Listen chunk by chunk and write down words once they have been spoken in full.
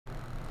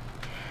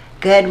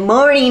Good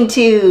morning,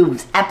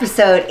 Tubes!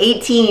 Episode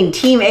 18,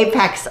 Team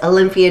Apex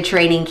Olympia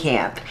Training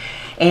Camp.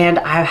 And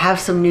I have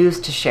some news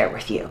to share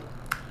with you.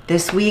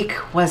 This week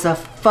was a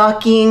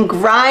fucking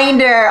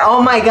grinder.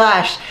 Oh my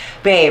gosh.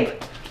 Babe,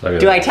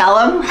 do I tell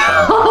him?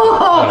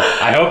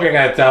 I hope you're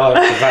gonna tell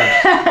him because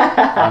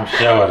I'm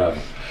showing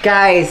him.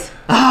 Guys,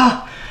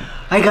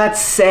 I got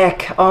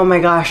sick. Oh my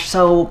gosh.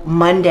 So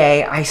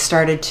Monday I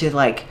started to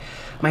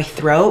my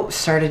throat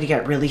started to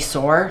get really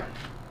sore.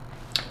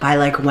 By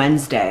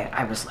Wednesday,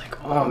 I was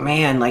like, oh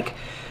man,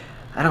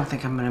 I don't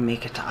think I'm gonna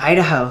make it to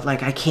Idaho.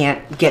 I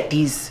can't get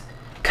these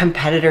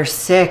competitors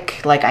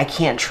sick. I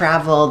can't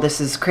travel. This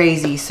is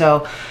crazy.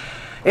 So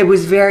it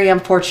was very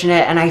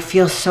unfortunate, and I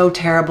feel so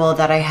terrible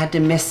that I had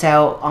to miss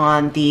out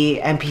on the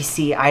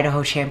NPC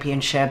Idaho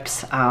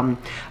Championships.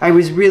 I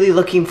was really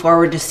looking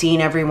forward to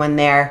seeing everyone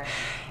there,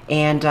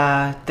 and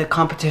the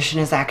competition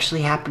is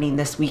actually happening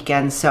this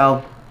weekend.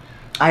 So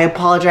I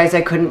apologize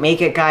I couldn't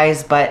make it,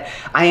 guys, but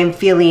I am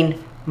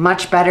feeling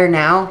much better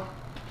now.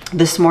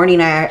 This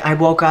morning I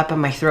woke up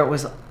and my throat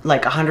was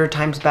 100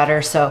 times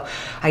better, so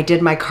I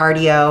did my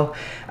cardio.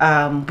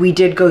 We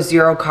did go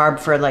zero carb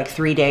for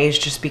 3 days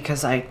just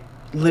because I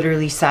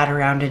literally sat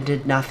around and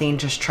did nothing,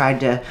 just tried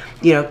to,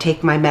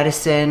 take my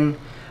medicine,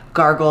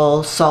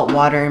 gargle salt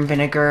water and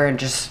vinegar, and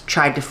just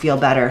tried to feel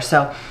better.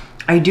 So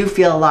I do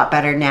feel a lot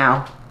better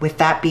now. With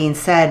that being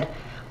said,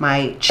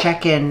 my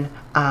check-in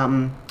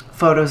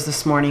photos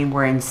this morning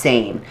were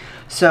insane.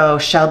 So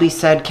Shelby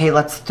said, okay,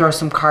 let's throw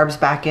some carbs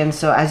back in.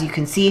 So as you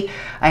can see,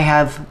 I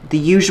have the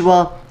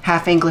usual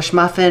half English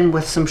muffin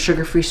with some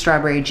sugar-free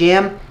strawberry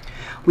jam.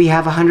 We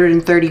have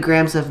 130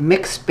 grams of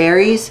mixed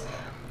berries,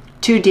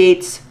 2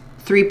 dates,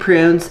 3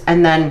 prunes,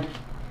 and then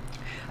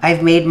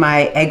I've made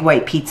my egg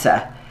white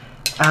pizza.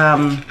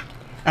 And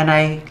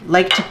I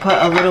like to put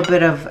a little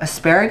bit of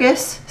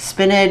asparagus,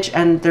 spinach,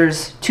 and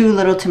there's 2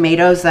 little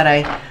tomatoes that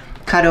I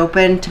cut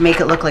open to make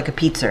it look like a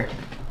pizza.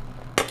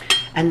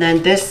 And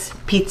then this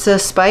pizza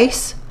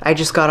spice, I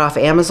just got off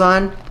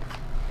Amazon.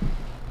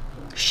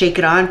 Shake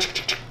it on,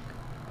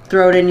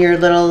 throw it in your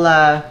little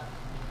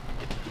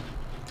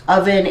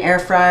oven, air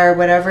fryer,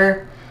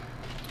 whatever.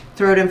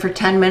 Throw it in for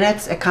 10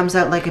 minutes, it comes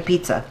out like a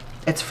pizza.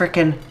 It's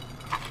freaking,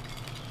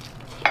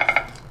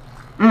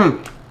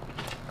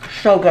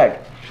 so good.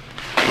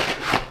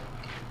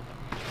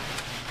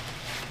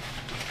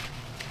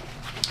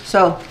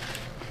 So,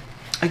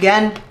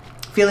 again,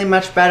 feeling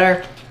much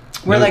better.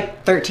 We're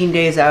 13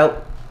 days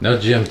out. No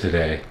gym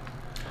today.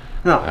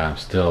 No. I'm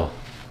still,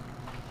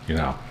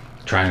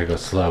 trying to go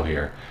slow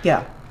here.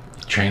 Yeah.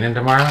 Training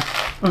tomorrow?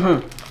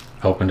 Mm-hmm.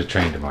 Hoping to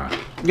train tomorrow.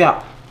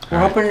 Yeah. We're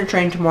hoping to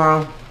train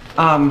tomorrow.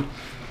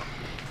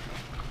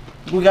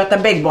 We got the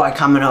big boy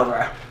coming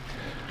over.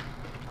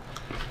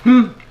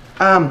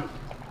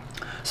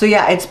 So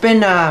yeah, it's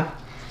been a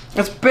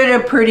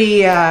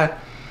pretty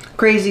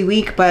crazy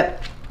week,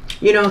 but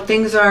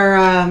things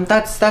are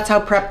that's how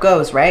prep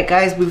goes, right,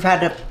 guys? We've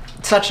had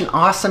such an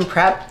awesome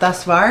prep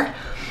thus far.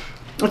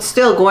 It's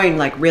still going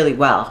really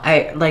well.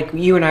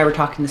 You and I were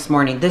talking this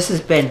morning. This has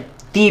been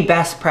the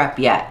best prep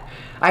yet.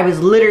 I was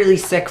literally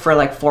sick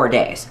for 4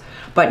 days,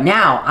 but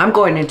now I'm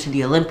going into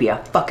the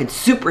Olympia fucking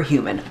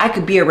superhuman. I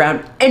could be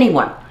around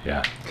anyone.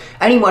 Yeah.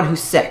 Anyone who's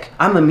sick,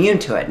 I'm immune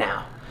to it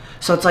now.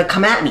 So it's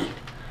come at me,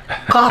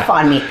 cough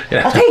on me.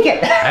 Yeah. I'll take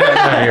it.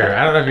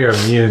 I don't know if you're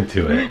immune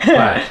to it,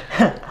 but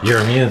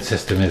your immune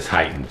system is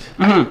heightened,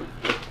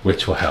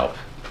 which will help.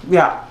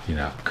 Yeah.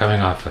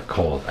 Coming off a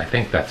cold, I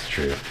think that's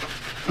true.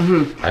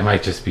 I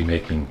might just be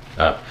making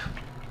up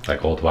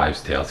old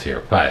wives' tales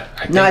here, but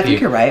I think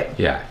you're right.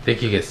 Yeah, I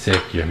think you get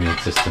sick, your immune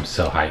system's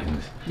so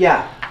heightened.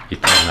 Yeah. You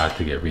tend not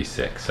to get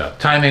re-sick. So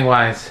timing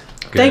wise,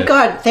 good.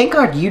 Thank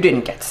God you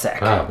didn't get sick.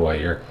 Oh boy,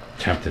 you're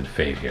tempted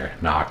fate here.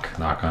 Knock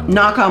on wood.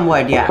 Knock on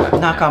wood, yeah.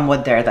 Knock on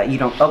wood there that you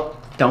don't,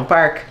 don't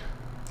bark.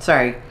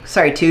 Sorry,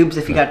 Tubes,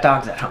 if you got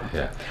dogs at home.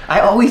 Yeah. I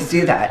always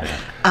do that.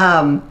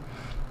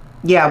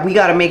 Yeah, we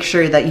got to make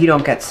sure that you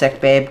don't get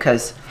sick, babe,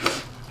 because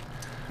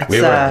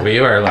we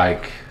were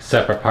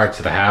separate parts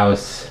of the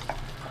house.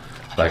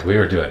 We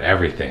were doing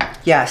everything.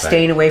 Yeah,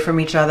 staying away from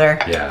each other.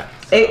 Yeah.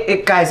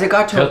 So guys, it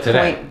got to a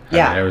today. point.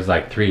 Yeah. There was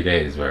 3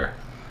 days where,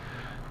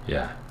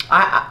 yeah.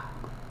 I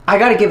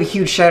got to give a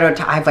huge shout out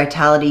to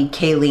iVitality,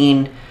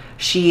 Kayleen.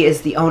 She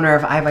is the owner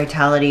of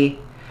iVitality.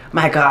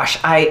 My gosh,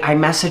 I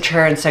messaged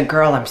her and said,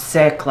 girl, I'm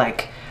sick.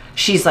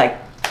 She's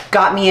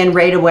got me in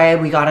right away.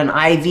 We got an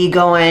IV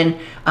going.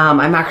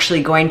 I'm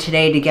actually going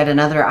today to get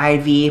another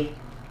IV.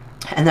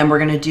 And then we're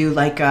going to do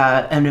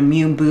an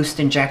immune boost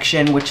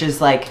injection, which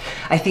is I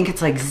think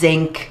it's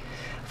zinc,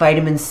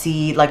 vitamin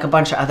C, a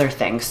bunch of other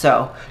things.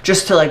 So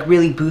just to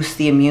really boost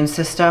the immune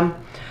system.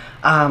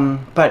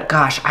 But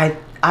gosh,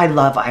 I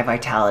love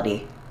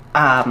iVitality.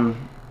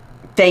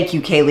 Thank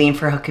you, Kayleen,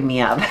 for hooking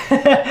me up.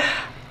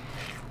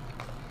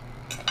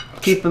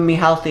 Keeping me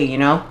healthy,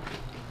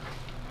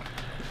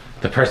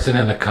 The person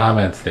in the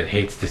comments that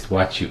hates to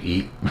watch you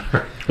eat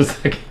was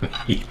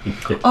eating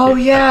it. Oh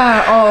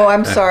yeah. Oh,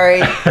 I'm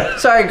sorry.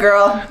 Sorry,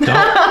 girl.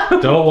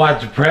 Don't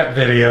watch prep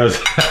videos.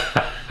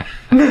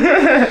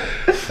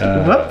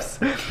 Whoops.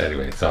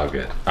 Anyway, it's all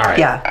good. All right.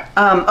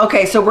 Yeah.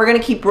 Okay, so we're going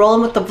to keep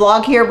rolling with the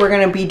vlog here. We're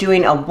going to be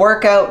doing a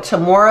workout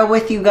tomorrow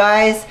with you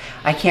guys.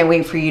 I can't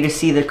wait for you to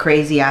see the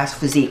crazy ass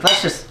physique.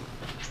 Let's just...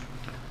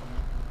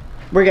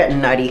 We're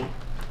getting nutty.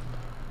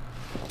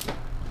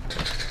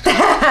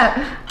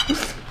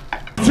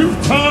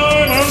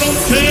 Two-time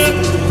Olympian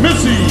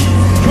Missy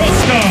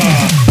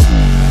Truscott.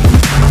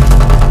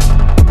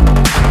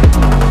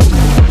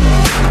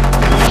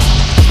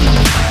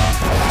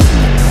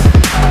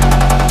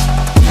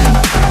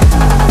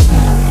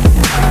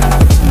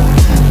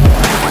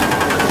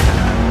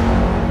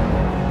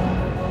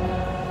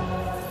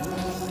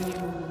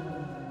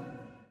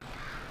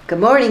 Good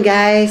morning,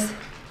 guys.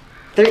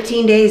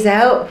 13 days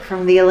out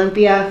from the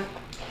Olympia,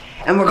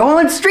 and we're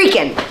going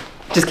streaking.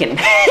 Just kidding.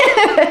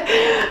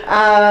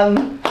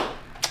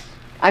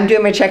 I'm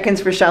doing my check-ins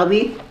for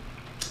Shelby.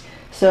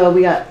 So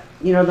we got,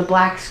 you know, the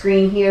black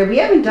screen here. We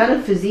haven't done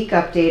a physique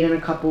update in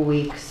a couple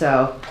weeks,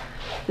 so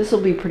this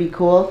will be pretty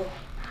cool.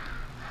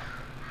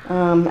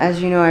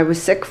 As you know, I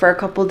was sick for a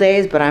couple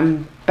days, but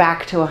I'm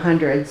back to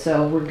 100,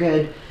 so we're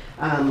good.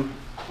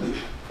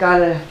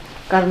 Got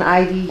an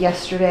IV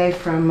yesterday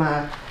from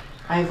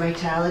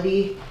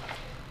iVitality,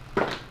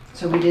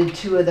 so we did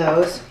 2 of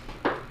those.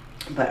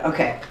 But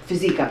okay,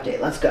 physique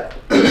update, let's go.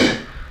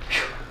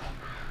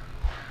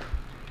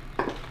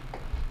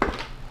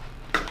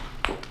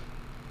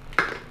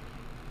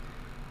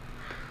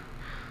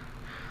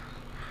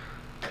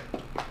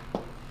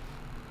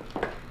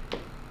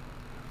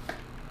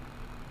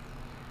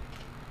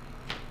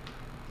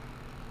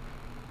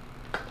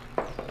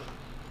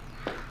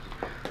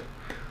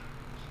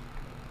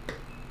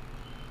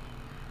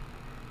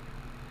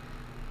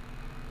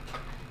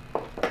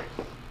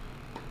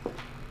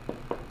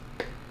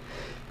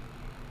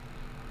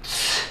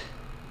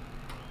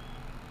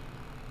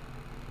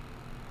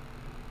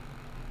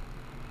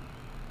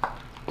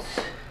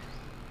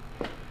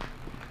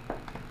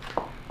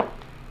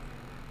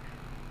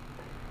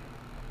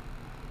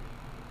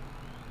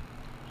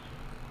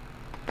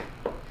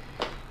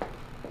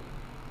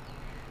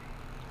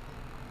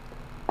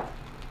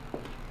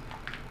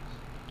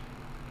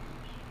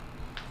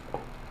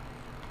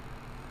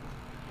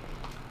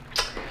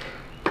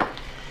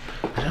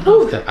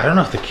 I don't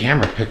know if the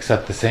camera picks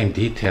up the same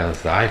detail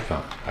as the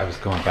iPhone. I was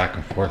going back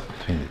and forth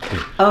between the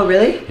two. Oh,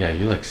 really? Yeah,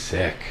 you look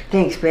sick.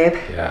 Thanks, babe.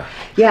 Yeah.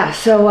 Yeah,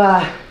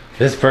 so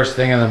this first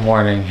thing in the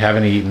morning,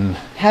 haven't eaten.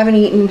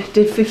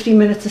 Did 50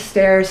 minutes of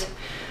stairs.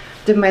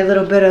 Did my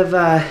little bit of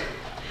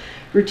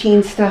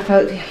routine stuff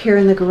out here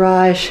in the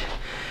garage.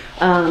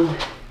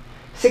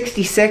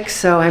 66,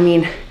 so I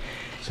mean,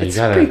 so it's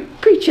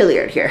pretty chilly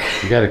out here.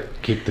 You gotta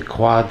keep the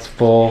quads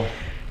full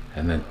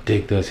and then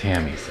dig those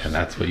hammies, and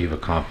that's what you've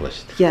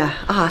accomplished. Yeah.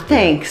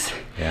 Thanks.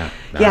 Yeah.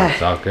 No, yeah.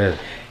 It's all good.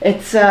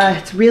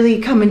 It's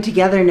really coming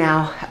together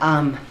now.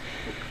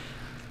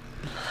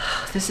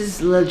 This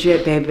is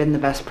legit, babe, been the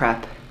best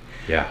prep.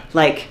 Yeah.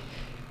 Like,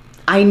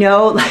 I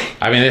know, like...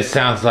 I mean, this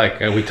sounds like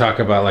we talk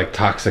about, like,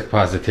 toxic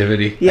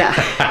positivity. Yeah.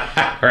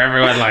 Where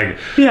everyone, like,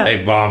 yeah.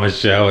 they bomb a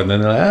show, and then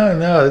they're like, oh,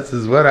 no, this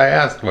is what I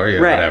asked for you,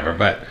 or right. whatever.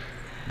 But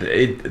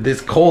this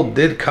cold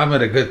did come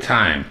at a good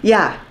time.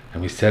 Yeah.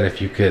 And we said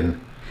if you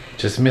can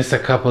just miss a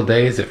couple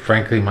days, it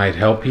frankly might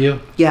help you.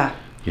 Yeah.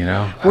 You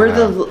know? We're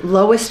the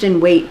lowest in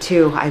weight,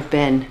 too, I've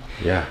been.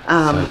 Yeah.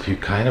 So if you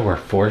kind of were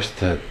forced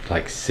to,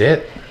 like,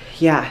 sit.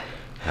 Yeah.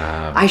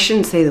 I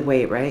shouldn't say the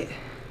weight, right?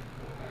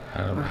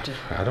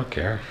 I don't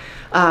care.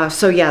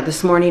 So yeah,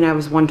 this morning I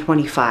was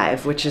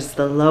 125, which is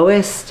the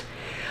lowest.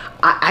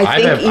 I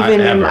think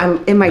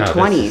I'm in my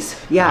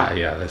 20s. Yeah.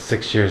 Yeah, the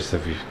 6 years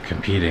of you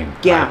competing.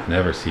 Yeah. I've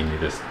never seen you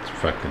this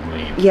fucking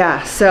lean.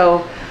 Yeah.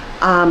 So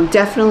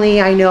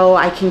definitely, I know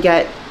I can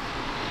get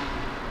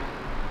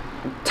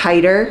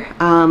tighter.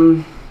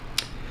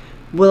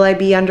 Will I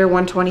be under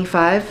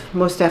 125?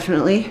 Most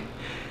definitely.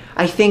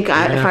 I think if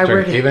I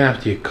were to, even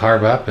after you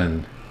carb up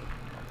and.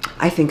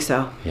 I think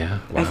so. Yeah.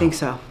 Wow. I think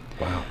so.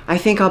 Wow. I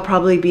think I'll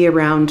probably be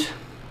around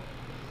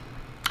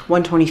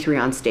 123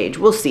 on stage.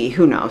 We'll see.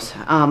 Who knows?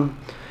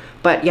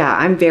 But yeah,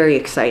 I'm very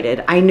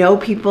excited. I know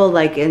people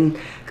like in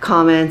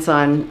comments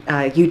on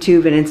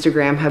YouTube and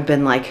Instagram have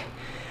been like,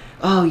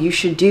 oh, you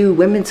should do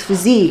women's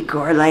physique,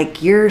 or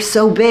like, you're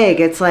so big.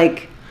 It's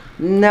like,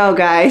 no,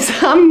 guys,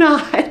 I'm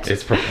not.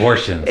 It's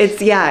proportions.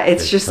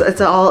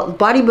 It's all,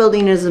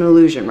 bodybuilding is an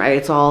illusion, right?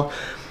 It's all,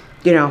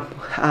 you know,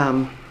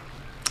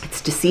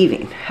 it's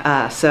deceiving.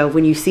 So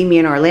when you see me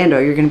in Orlando,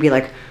 you're going to be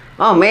like,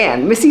 oh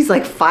man, Missy's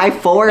like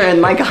 5'4"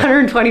 and like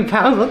 120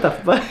 pounds. What the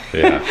fuck?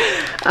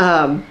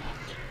 Yeah.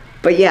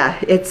 But yeah,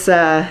 it's,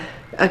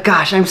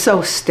 gosh, I'm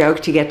so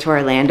stoked to get to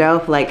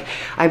Orlando. Like,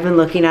 I've been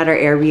looking at our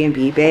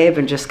Airbnb, babe,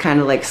 and just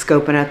kind of like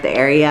scoping out the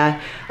area.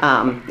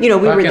 You know,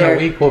 we were there. In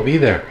a week, we'll be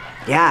there.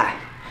 Yeah.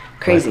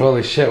 Crazy. Like,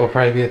 holy shit, we'll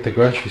probably be at the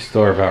grocery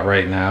store about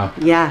right now.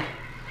 Yeah.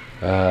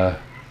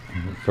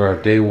 For our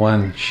day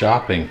one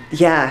shopping.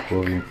 Yeah.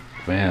 We'll be,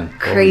 man.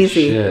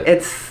 Crazy.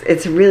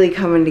 It's really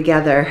coming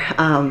together.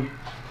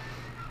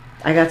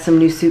 I got some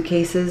new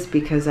suitcases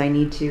because I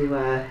need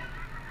to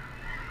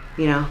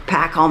you know,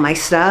 pack all my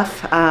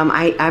stuff.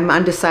 I'm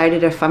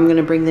undecided if I'm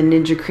gonna bring the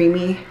Ninja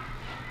Creamy.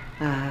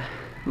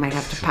 Might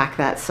have to pack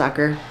that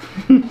sucker.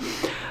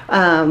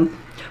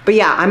 But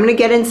yeah, I'm gonna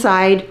get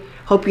inside.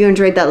 Hope you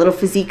enjoyed that little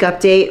physique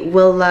update.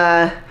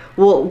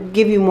 We'll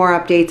give you more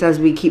updates as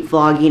we keep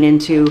vlogging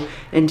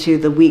into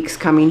the weeks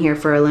coming here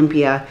for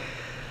Olympia.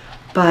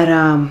 But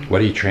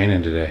what are you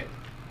training today?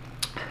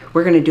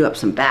 We're gonna do up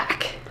some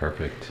back.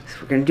 Perfect.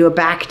 So we're gonna do a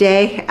back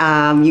day.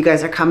 You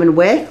guys are coming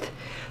with,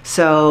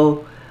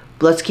 so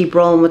let's keep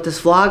rolling with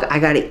this vlog. I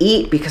gotta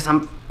eat because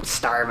I'm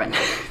starving.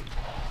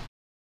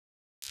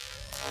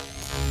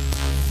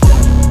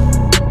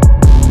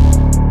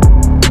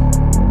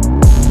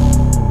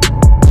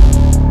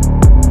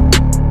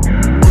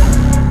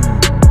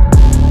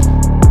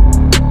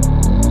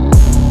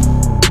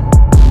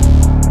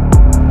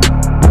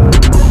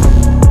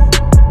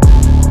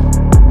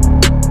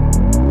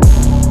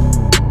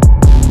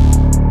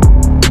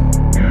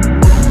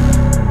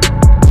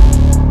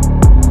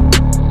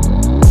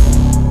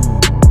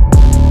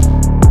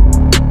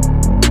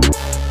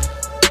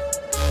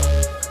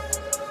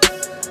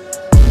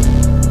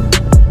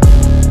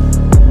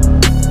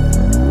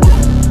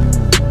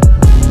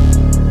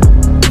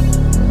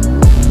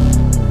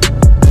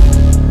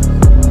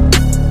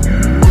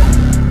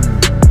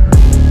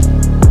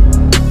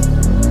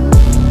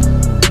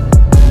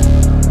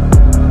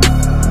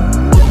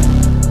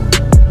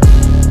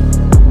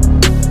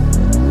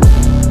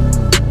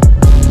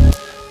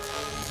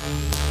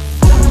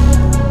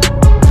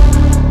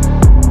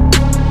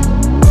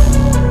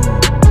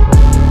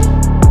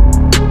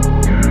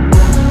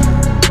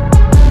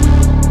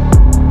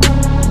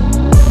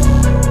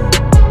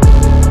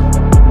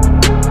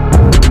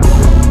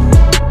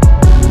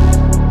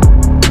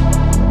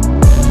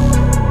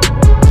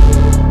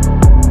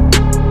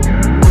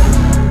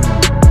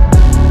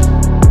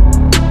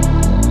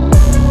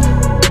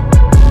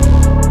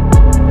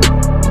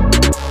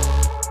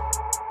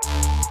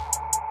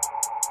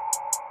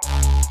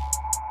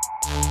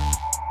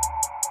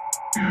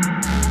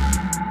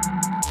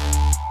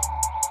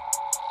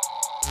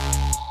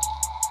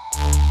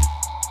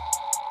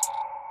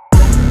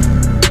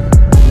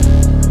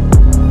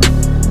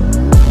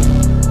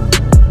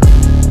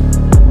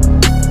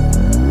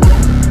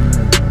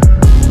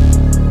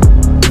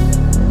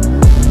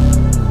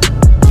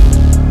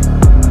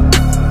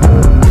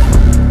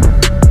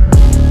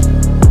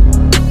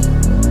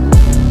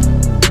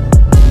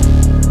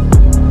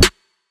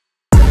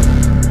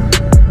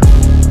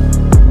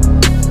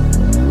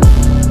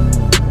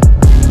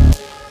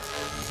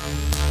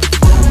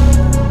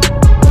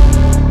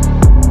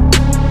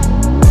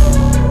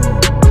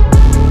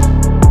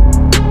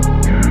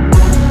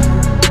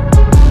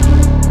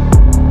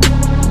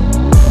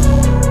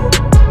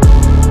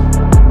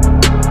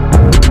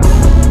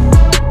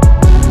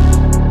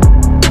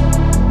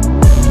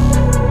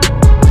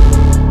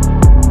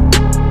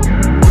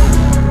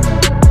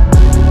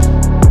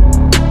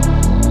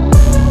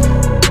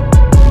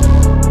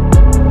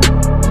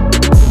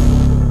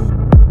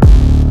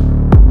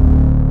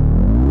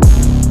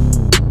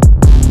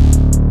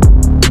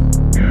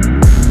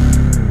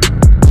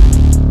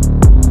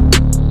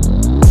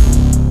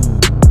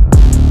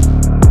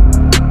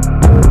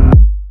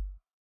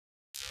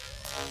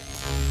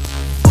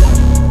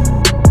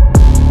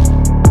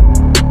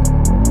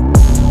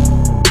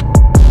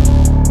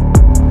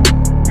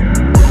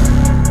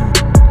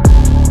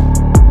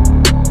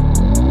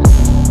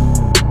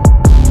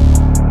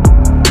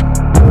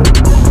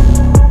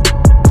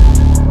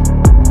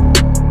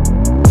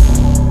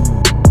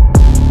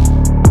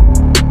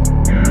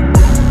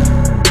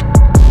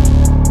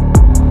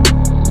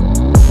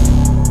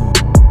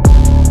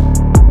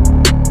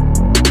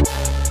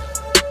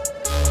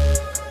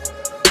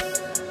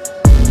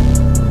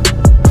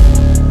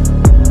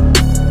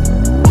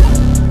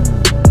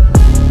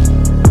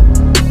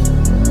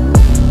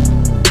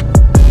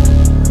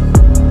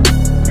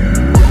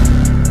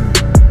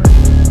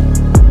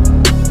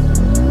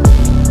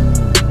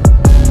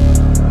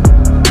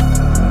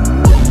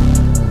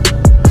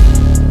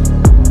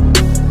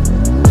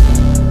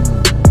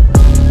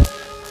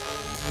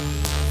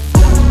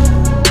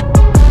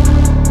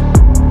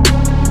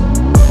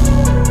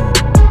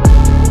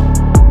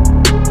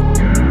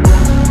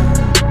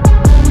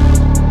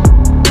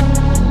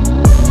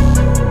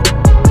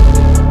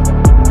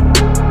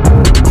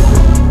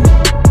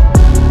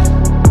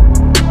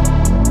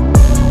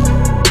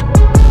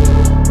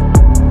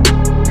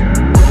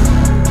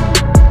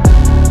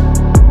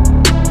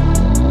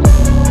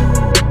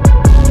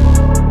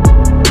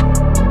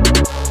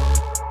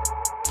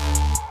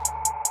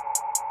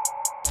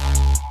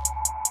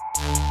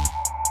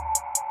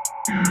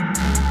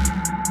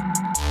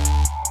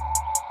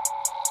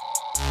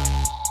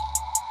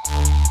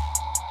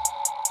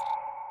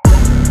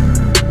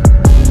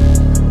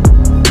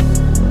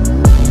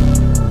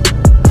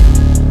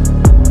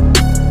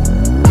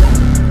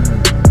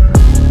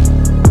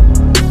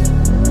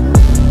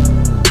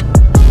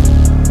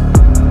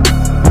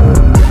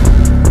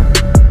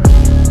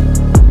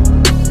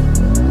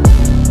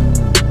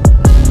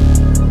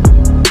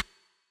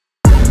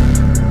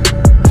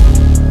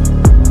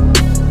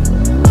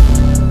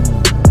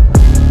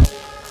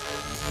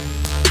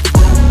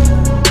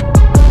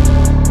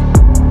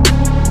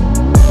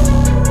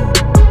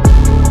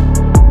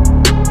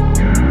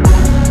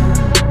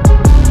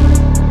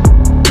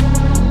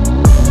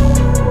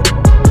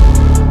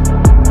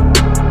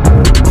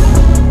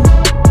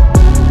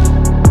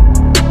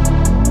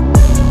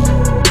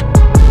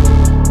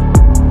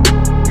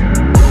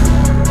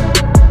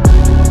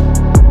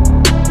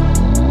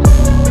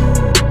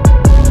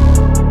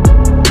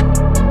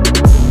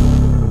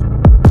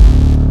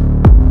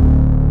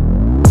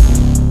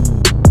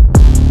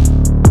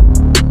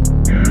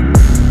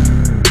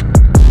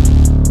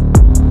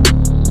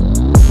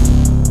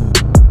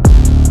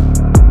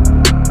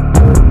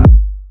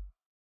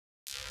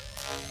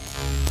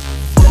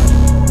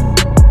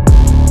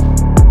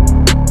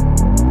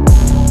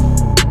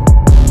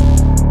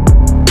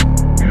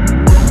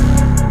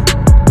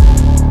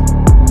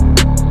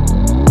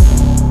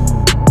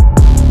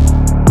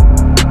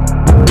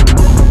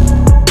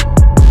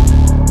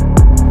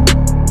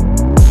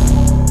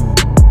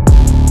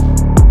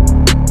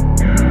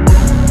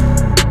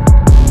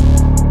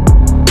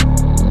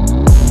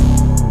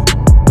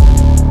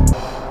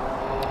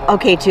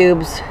 Okay,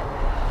 tubes.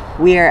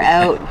 We are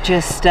out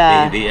just... the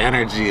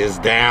energy is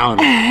down.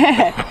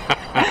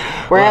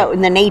 We're out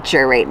in the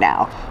nature right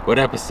now. What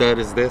episode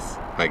is this?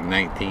 Like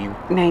 19?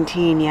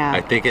 19, yeah.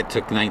 I think it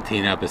took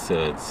 19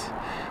 episodes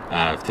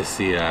to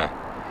see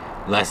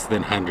less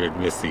than 100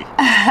 Missy.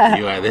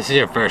 This is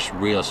your first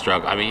real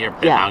struggle. I mean, you're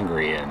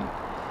hungry and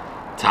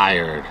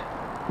tired.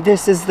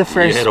 This is the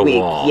first you hit a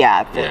week. Wall.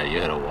 Yeah. Yeah, you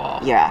hit a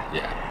wall. Yeah.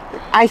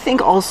 Yeah. I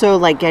think also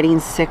like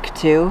getting sick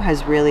too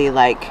has really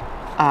like,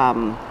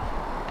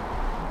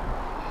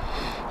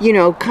 you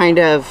know, kind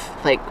of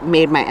like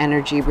made my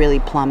energy really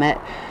plummet.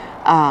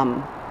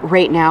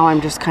 Right now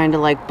I'm just kind of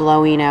like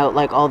blowing out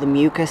like all the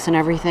mucus and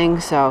everything.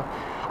 So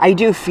I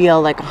do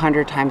feel like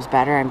 100 times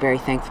better. I'm very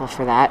thankful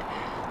for that.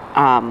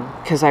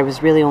 Because I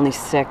was really only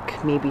sick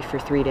maybe for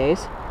 3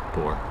 days.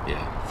 4,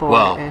 yeah. 4-ish.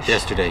 Well,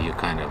 yesterday you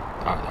kind of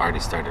already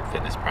started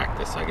fitness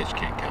practice, so I guess you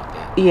can't count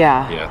that.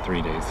 Yeah. Yeah,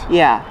 3 days.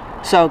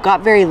 Yeah. So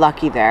got very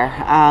lucky there.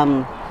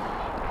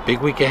 Big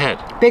week ahead.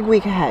 Big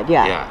week ahead,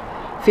 yeah.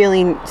 Yeah.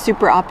 Feeling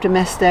super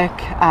optimistic.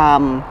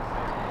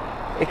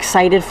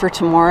 Excited for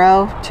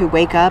tomorrow to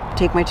wake up,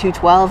 take my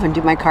 212 and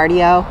do my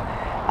cardio.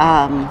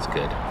 That's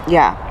good.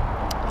 Yeah.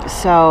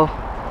 So,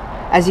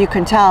 as you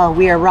can tell,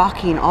 we are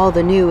rocking all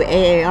the new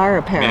AAR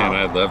apparel. Man,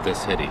 I love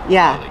this hoodie.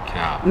 Yeah. Holy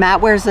cow.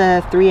 Matt wears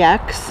a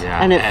 3X,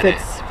 and it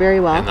fits very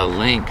well. And the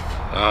length,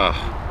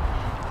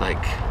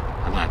 like,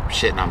 I'm not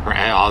shitting on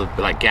all,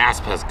 like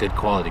Gasp has good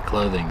quality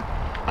clothing,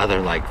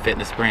 other like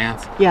fitness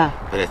brands. Yeah.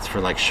 But it's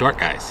for like short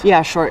guys.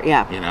 Yeah, short,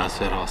 yeah. You know,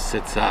 so it all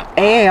sits up.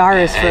 AAR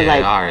is for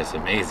like... AAR is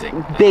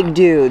amazing. Big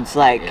dudes,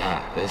 like...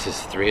 Yeah, this is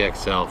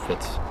 3XL,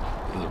 fits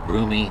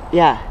roomy.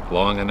 Yeah.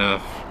 Long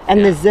enough.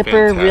 And the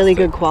zipper, fantastic. really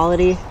good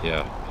quality.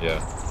 Yeah,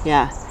 yeah.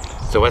 Yeah.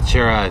 So what's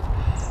your,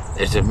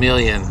 there's a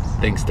million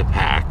things to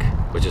pack,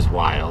 which is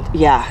wild.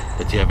 Yeah.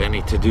 But do you have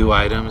any to-do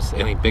items,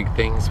 any big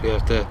things we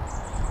have to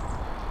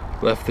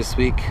left this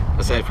week,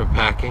 aside from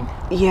packing?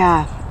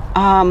 Yeah.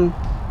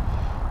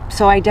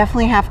 So I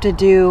definitely have to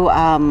do,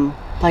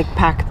 like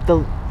pack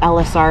the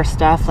LSR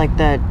stuff, like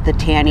the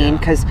tanning,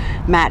 because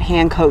Matt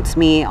hand coats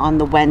me on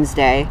the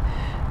Wednesday,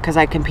 because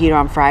I compete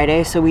on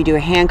Friday. So we do a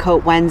hand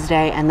coat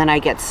Wednesday, and then I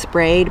get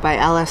sprayed by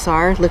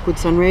LSR, Liquid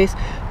Sun Rays,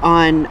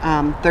 on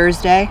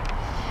Thursday.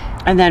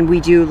 And then we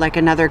do like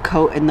another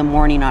coat in the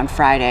morning on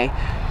Friday.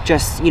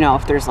 Just, you know,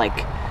 if there's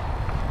like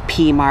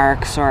pee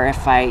marks, or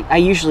if I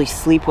usually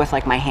sleep with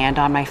like my hand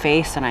on my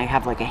face and I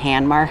have like a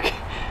hand mark.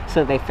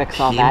 So they fix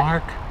all that. Pee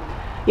mark?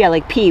 Yeah,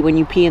 like pee, when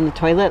you pee in the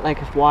toilet, like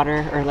if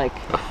water or like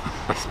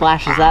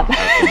splashes up.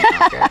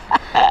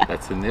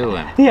 That's a new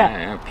one.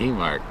 Yeah, pee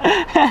mark.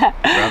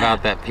 Rub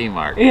out that pee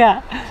mark.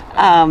 Yeah.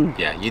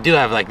 Yeah, you do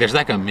have like, there's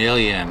like a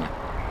million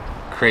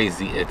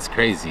crazy, it's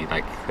crazy,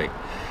 like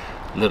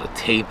little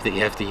tape that you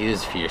have to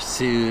use for your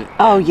suit.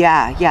 Oh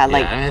yeah, yeah.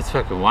 Like, I mean, it's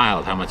fucking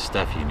wild how much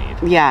stuff you need.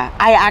 Yeah,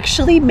 I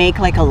actually make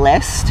like a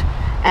list,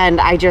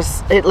 and I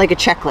just, like a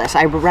checklist.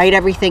 I write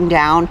everything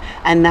down,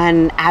 and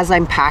then as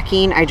I'm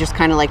packing, I just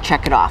kind of like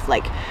check it off,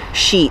 like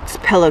sheets,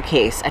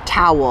 pillowcase, a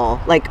towel,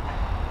 like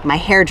my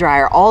hair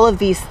dryer, all of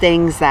these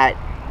things that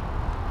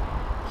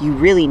you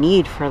really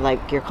need for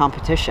like your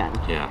competition.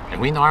 Yeah,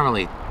 and we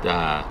normally,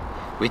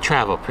 we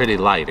travel pretty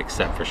light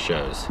except for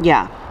shows.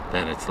 Yeah.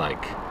 Then it's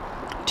like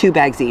 2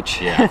 bags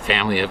each. Yeah,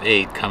 family of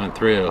 8 coming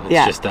through.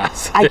 It's just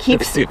us. I keep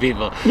 2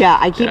 people. Yeah,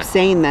 I keep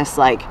saying this,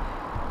 like,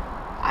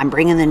 I'm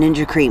bringing the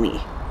Ninja Creamy.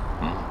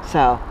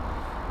 So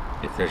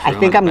if there's I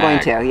think I'm going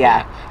to,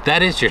 yeah.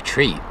 That is your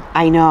treat.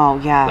 I know,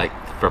 yeah. Like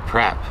for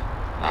prep.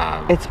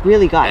 It's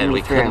really gotten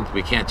me through.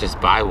 We can't just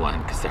buy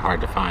one because they're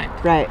hard to find.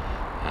 Right.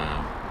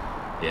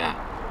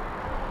 Yeah.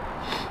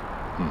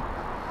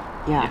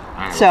 Yeah.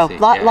 Right, so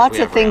we'll lots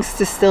of things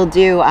to still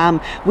do.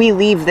 We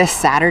leave this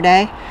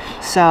Saturday,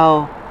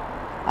 so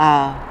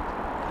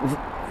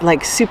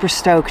like super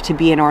stoked to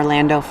be in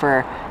Orlando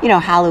for, you know,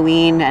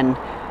 Halloween, and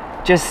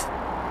just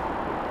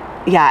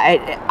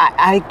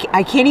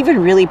I can't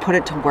even really put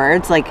it to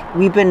words. Like,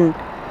 we've been,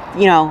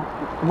 you know,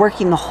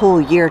 working the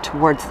whole year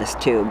towards this,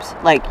 tubes.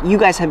 Like, you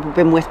guys have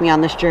been with me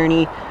on this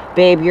journey,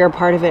 babe. You're a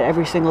part of it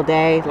every single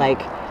day.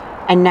 Like,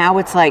 and now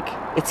it's like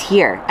it's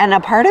here, and a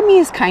part of me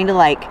is kind of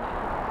like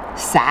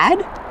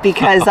sad,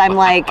 because I'm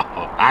like,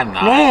 I'm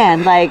not.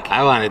 Man, like,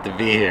 I wanted to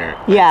be here.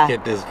 Yeah. Let's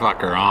get this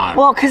fucker on.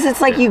 Well, because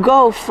it's like you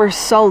go for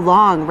so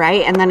long,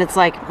 right? And then it's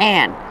like,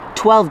 man,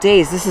 12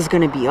 days, this is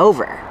going to be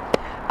over.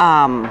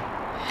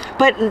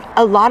 But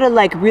a lot of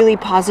like really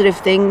positive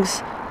things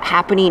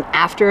happening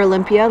after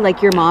Olympia.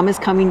 Like, your mom is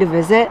coming to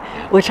visit,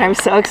 which I'm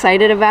so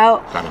excited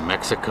about. Got a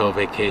Mexico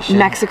vacation.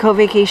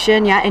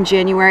 Yeah, in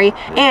January.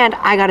 Yeah. And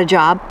I got a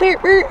job. Yeah.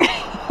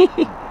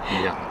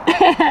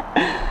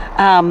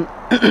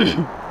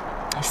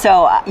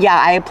 So,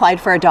 yeah, I applied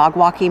for a dog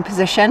walking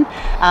position,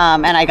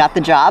 and I got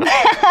the job. You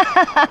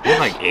have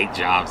like 8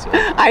 jobs.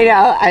 I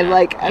know.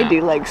 I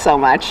do like so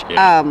much.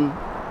 Yeah.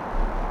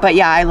 But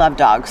yeah, I love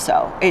dogs.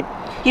 So it,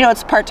 you know,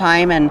 it's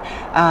part-time, and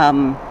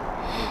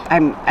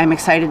I'm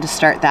excited to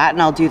start that,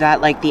 and I'll do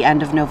that like the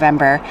end of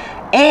November.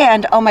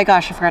 And oh my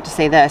gosh, I forgot to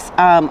say this.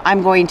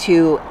 I'm going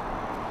to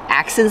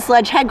Accent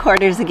Sledge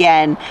headquarters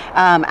again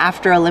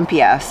after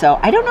Olympia. So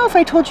I don't know if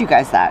I told you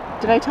guys that.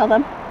 Did I tell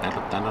them? I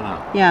don't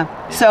know.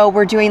 Yeah. So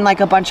we're doing like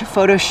a bunch of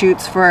photo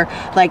shoots for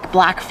like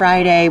Black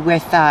Friday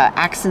with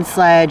Accent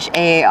Sledge,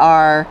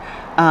 AAR.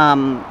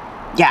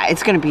 Yeah,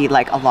 it's gonna be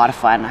like a lot of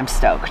fun. I'm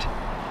stoked.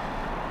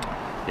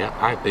 Yeah.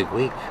 All right. Big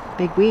week.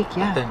 Big week.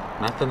 Yeah.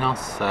 Nothing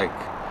else. Like.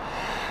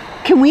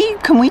 Can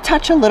we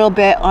touch a little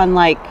bit on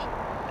like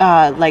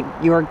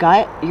your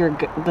gut,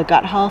 the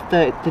gut health,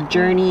 the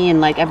journey, and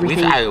like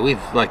everything?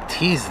 We've like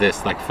teased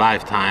this like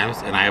 5 times,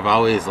 and I've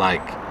always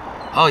like,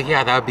 oh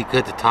yeah, that would be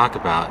good to talk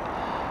about.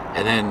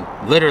 And then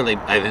literally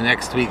by the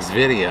next week's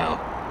video,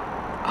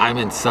 I'm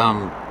in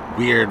some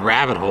weird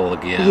rabbit hole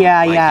again.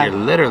 Yeah, like, yeah. You're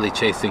literally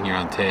chasing your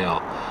own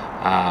tail.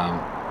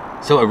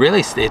 So it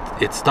really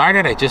it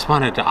started. I just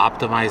wanted to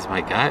optimize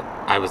my gut.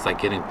 I was like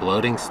getting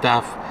bloating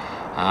stuff.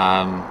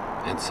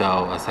 And so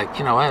I was like,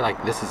 you know what,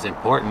 like this is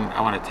important.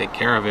 I want to take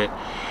care of it.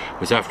 It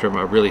was after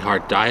a really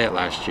hard diet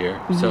last year.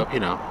 Mm-hmm. So, you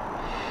know,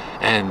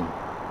 and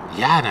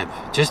yeah, and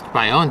I've just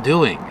my oon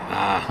doing.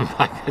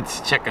 Like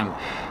it's checking,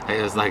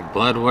 it was like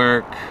blood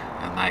work,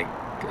 and like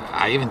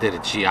I even did a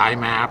GI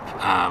map.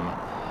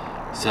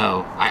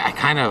 So I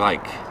kind of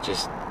like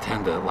just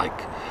tend to like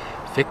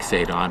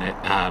fixate on it.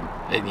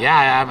 And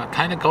yeah, I'm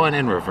kind of going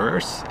in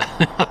reverse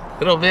a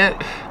little bit,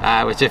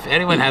 which if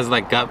anyone has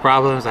like gut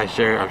problems, I'm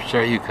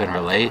sure you can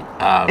relate.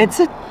 It's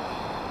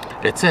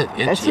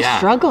a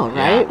struggle,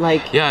 right? Yeah.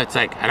 Like, yeah, it's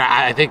like, and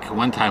I think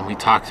one time we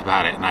talked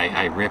about it, and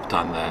I ripped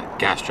on the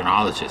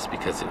gastroenterologist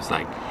because it was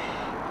like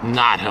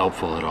not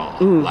helpful at all.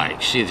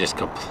 Like she just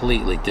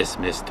completely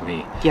dismissed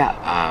me.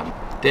 Yeah.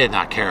 Did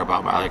not care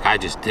about my, like I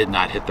just did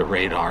not hit the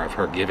radar of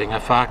her giving a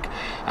fuck.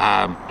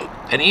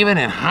 And even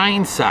in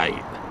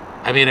hindsight,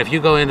 I mean, if you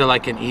go into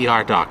like an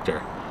ER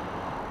doctor,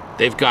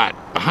 they've got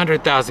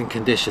 100,000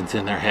 conditions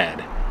in their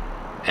head,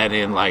 and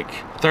in like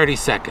 30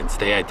 seconds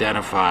they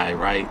identify,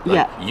 right?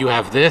 Like, yeah. You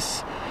have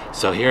this,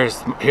 so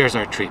here's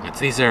our treatments.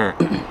 These are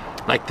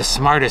like the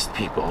smartest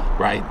people,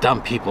 right?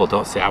 Dumb people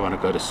don't say, I want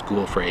to go to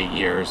school for 8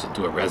 years and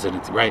do a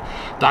residency, right?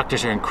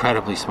 Doctors are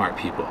incredibly smart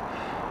people.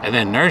 And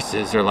then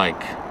nurses are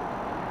like,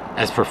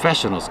 as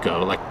professionals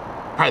go, like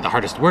probably the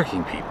hardest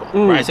working people,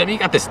 right? So I mean, you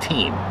got this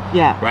team,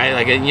 yeah, right?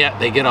 Like, and yet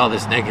they get all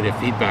this negative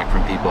feedback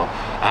from people,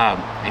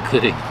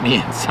 including me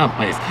in some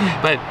ways.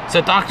 But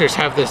so doctors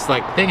have this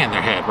like thing in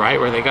their head, right,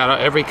 where they got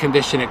every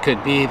condition it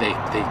could be. They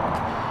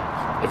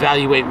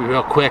evaluate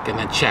real quick and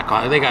then check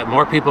on it. They got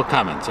more people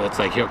coming, so it's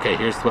like, okay,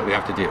 here's what we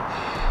have to do.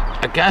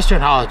 A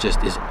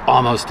gastroenterologist is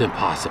almost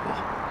impossible.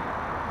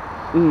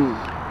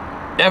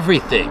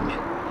 Everything.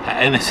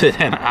 And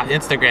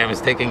Instagram is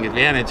taking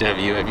advantage of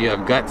you if you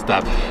have gut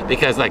stuff,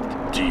 because like,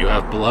 do you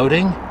have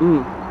bloating?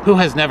 Who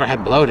has never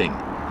had bloating,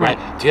 right?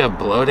 Do you have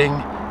bloating?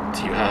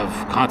 Do you have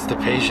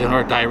constipation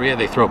or diarrhea?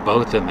 They throw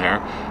both in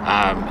there.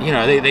 You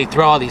know, they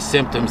throw all these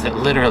symptoms that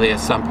literally at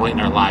some point in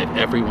their life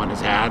everyone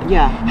has had.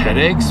 Yeah.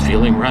 Headaches,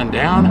 feeling run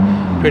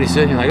down. Pretty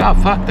soon you're like, oh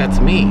fuck, that's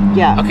me.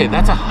 Yeah. Okay,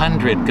 that's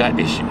 100 gut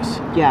issues.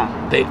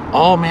 Yeah. They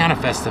all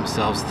manifest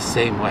themselves the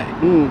same way.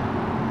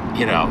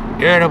 You know,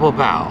 irritable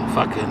bowel,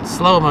 fucking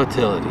slow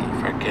motility,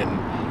 freaking,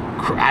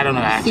 I don't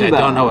know, actually, SIBO.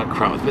 I don't know what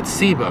Crohn's, but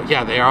SIBO,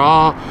 yeah, they are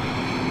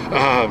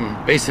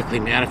all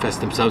basically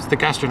manifest themselves. The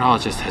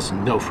gastroenterologist has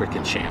no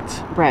freaking chance.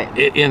 Right.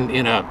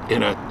 In a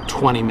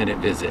 20-minute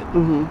visit.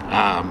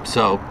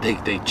 So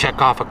they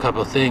check off a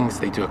couple of things,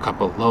 they do a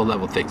couple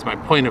low-level things. My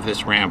point of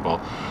this ramble,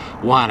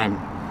 one,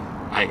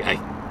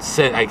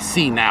 I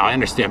see now, I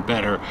understand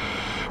better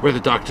where the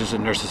doctors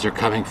and nurses are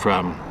coming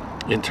from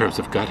in terms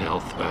of gut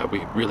health.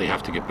 We really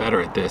have to get better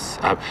at this.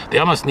 They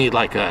almost need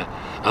like a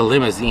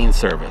limousine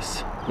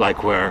service,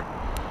 like where,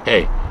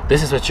 hey,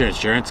 this is what your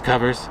insurance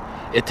covers.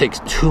 It takes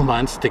 2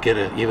 months to get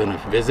even a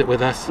visit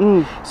with us.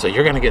 So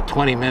you're gonna get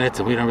 20 minutes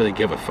and we don't really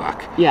give a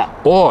fuck. Yeah.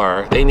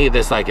 Or they need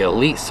this like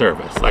elite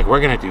service. Like,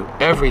 we're gonna do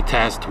every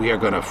test. We are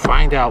gonna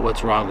find out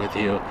what's wrong with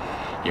you.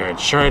 Your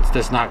insurance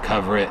does not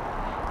cover it,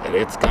 and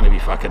it's gonna be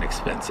fucking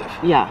expensive.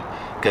 Yeah.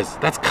 Because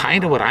that's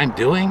kind of what I'm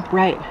doing.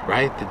 Right.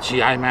 Right? The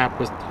GI map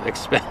was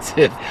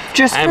expensive.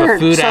 Just I have a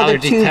food so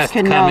allergy the test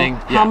can coming. Know,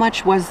 how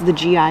much was the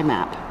GI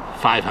map?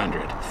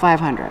 500.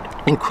 500.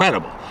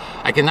 Incredible.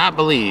 I cannot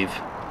believe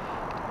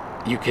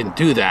you can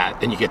do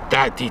that and you get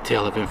that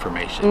detail of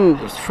information.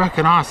 It was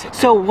freaking awesome.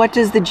 So what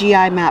does the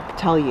GI map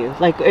tell you?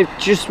 Like,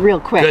 just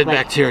real quick. Good like,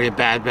 bacteria,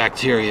 bad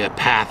bacteria,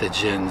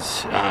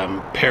 pathogens,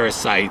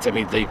 parasites. I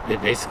mean,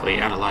 it basically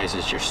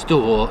analyzes your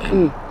stool,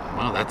 and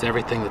well, that's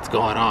everything that's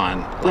going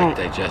on, like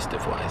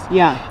digestive wise.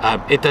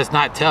 Yeah. It does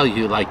not tell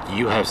you like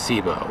you have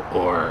SIBO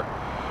or,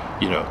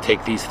 you know,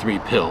 take these 3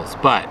 pills,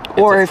 but it's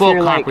a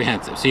full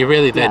comprehensive. So you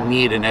really then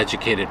need an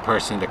educated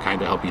person to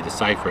kind of help you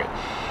decipher it.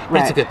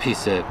 But it's a good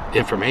piece of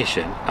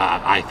information,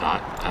 I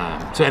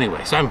thought. So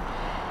anyway, so I'm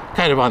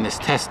kind of on this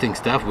testing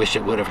stuff. Wish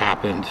it would have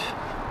happened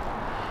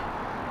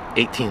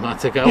 18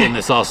 months ago when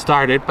this all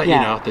started, but you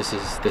know, this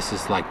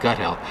is like gut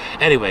health.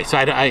 Anyway, so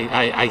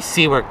I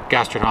see where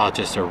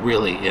gastroenterologists are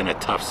really in a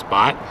tough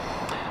spot.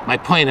 My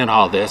point in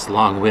all this,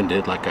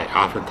 long-winded like I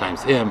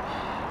oftentimes am,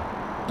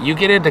 you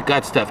get into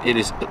gut stuff, it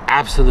is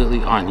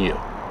absolutely on you.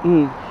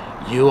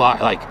 You are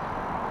like,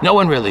 no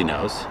one really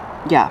knows.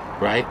 Yeah.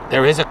 Right?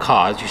 There is a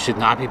cause. You should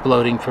not be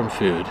bloating from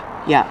food.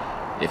 Yeah.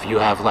 If you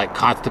have like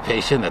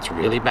constipation, that's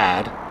really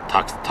bad.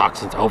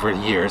 Toxins over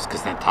years,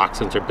 because then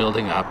toxins are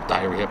building up.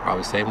 Diarrhea,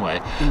 probably same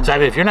way. So I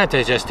mean, if you're not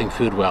digesting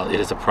food well, it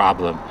is a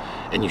problem,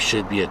 and you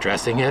should be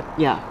addressing it.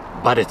 Yeah.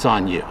 But it's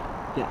on you.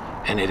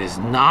 Yeah. And it is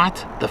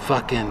not the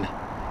fucking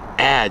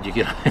ad you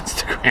get on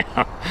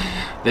Instagram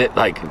that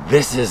like,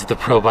 this is the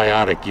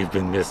probiotic you've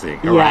been missing.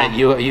 All right?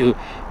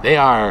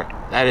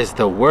 That is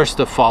the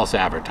worst of false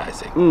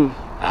advertising.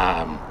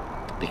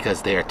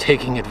 Because they are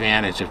taking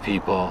advantage of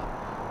people.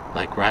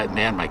 Like, right,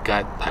 man, my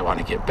gut, I want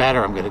to get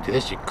better, I'm going to do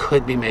this. You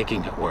could be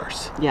making it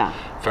worse. Yeah.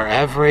 For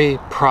every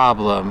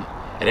problem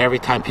and every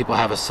time people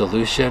have a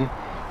solution,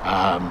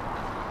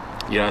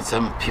 you know,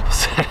 some people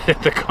said it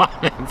in the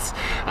comments,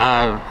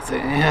 say,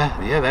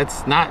 yeah,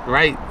 that's not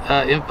right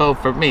info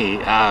for me.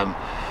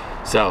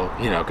 So,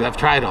 you know, because I've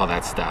tried all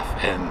that stuff,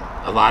 and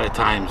a lot of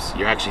times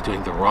you're actually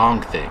doing the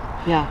wrong thing.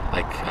 Yeah.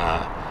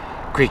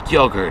 Like Greek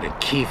yogurt and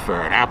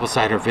kefir and apple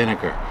cider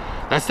vinegar.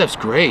 That stuff's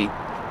great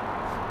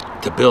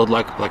to build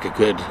like a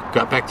good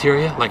gut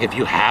bacteria. Like if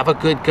you have a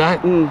good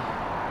gut,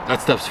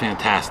 that stuff's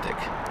fantastic.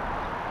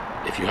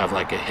 If you have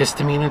like a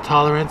histamine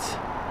intolerance,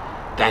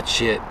 that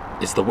shit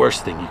is the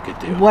worst thing you could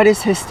do. What is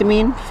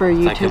histamine for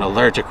you? It's like an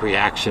allergic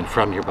reaction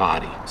from your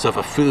body. So if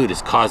a food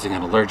is causing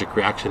an allergic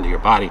reaction to your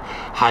body,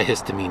 high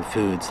histamine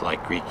foods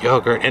like Greek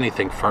yogurt,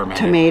 anything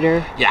fermented.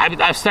 Tomato. Yeah,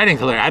 I'm starting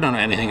to learn. I don't know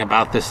anything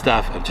about this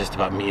stuff, just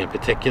about me in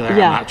particular.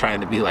 Yeah. I'm not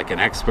trying to be like an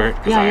expert,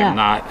 because I am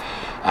not.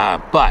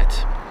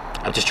 But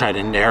I'm just trying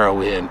to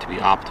narrow in to be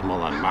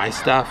optimal on my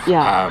stuff.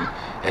 Yeah.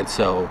 And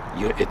so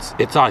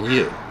it's on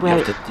you.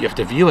 Right. You have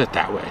to view it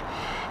that way.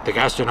 The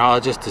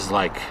gastroenterologist is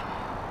like,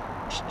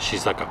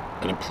 she's like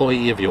an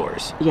employee of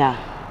yours. Yeah.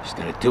 She's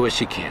gonna do what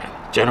she can.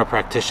 General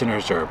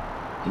practitioners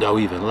know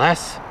even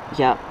less.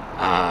 Yep.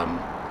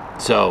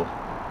 So,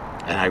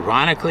 and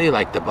ironically,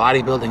 like the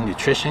bodybuilding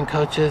nutrition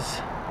coaches,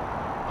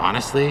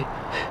 honestly,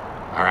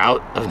 are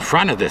out in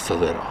front of this a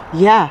little.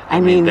 Yeah, I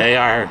mean they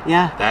are.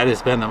 Yeah. That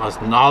has been the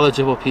most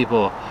knowledgeable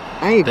people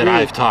that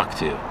I've talked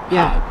to.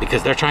 Yeah.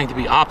 Because they're trying to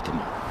be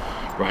optimal,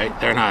 right?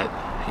 They're not,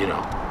 you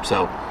know.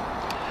 So,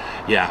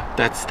 yeah,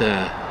 that's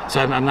the. So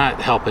I'm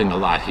not helping a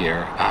lot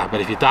here.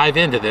 But if you dive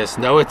into this,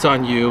 know it's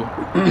on you.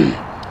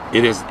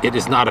 It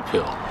is not a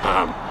pill.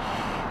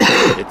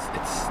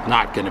 It's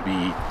not going to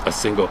be a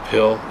single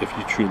pill if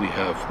you truly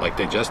have like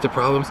digestive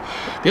problems.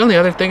 The only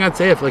other thing I'd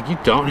say, if like you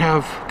don't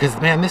have, because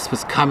man, this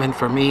was coming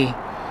for me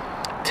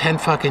 10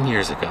 fucking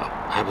years ago.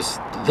 I was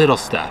little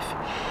stuff.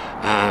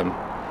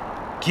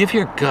 Give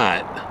your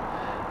gut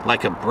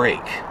like a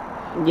break.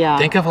 Yeah.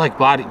 Think of like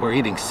we're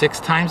eating 6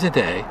 times a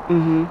day.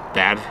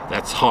 Bad,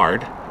 that's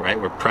hard, right?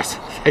 We're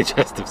pressing the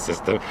digestive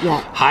system. Yeah.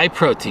 High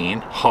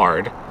protein,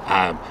 hard.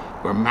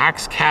 We're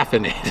max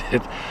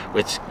caffeinated,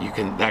 which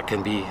that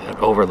can be an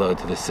overload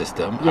to the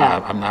system.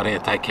 Yeah. I'm not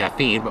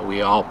anti-caffeine, but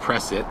we all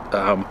press it.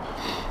 To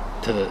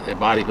the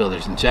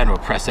bodybuilders in general,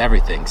 press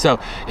everything. So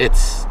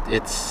it's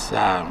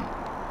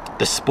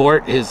the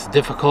sport is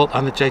difficult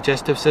on the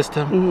digestive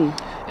system,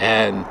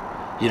 and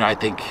you know, I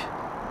think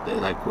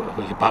like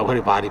what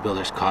do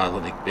bodybuilders call it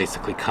when they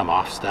basically come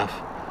off stuff?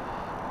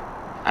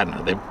 I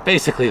don't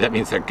know. That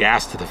means they're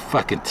gassed to the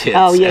fucking tits.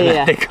 Oh, yeah, and then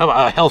yeah. They come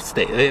out health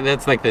state.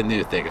 That's like the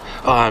new thing.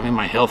 Oh, I'm in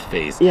my health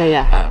phase. Yeah,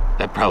 yeah.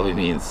 That probably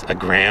means a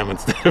gram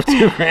instead of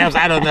 2 grams.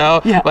 I don't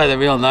know what the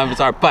real numbers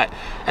are. But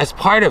as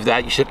part of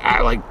that, you should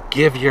like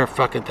give your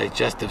fucking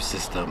digestive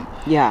system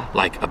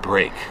like a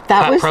break.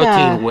 Cut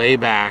protein way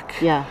back.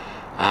 Yeah.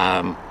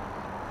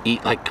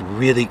 Eat like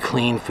really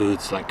clean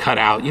foods. Like cut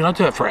out. You don't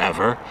do it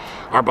forever.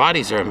 Our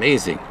bodies are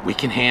amazing. We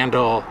can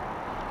handle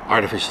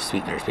artificial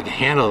sweeteners. We can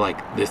handle like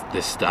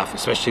this stuff,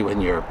 especially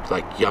when you're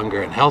like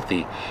younger and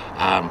healthy.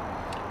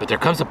 But there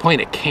comes a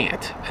point it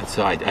can't. And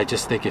so I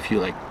just think if you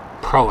like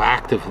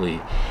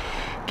proactively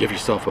give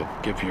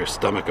your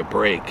stomach a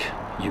break,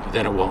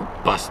 then it won't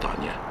bust on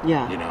you.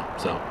 Yeah. You know.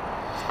 So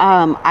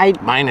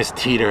mine is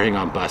teetering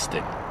on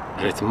busting,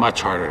 and it's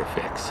much harder to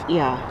fix.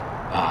 Yeah.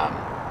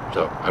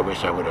 So I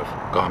wish I would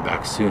have gone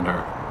back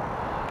sooner.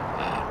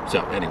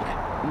 So anyway.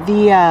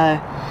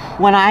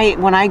 When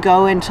I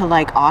go into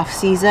like off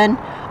season,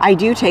 I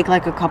do take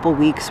like a couple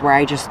weeks where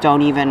I just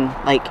don't even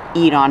like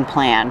eat on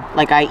plan.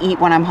 Like I eat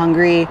when I'm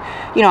hungry.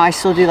 You know, I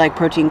still do like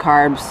protein,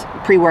 carbs,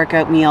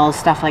 pre-workout meals,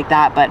 stuff like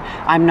that, but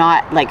I'm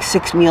not like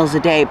 6 meals a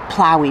day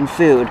plowing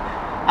food.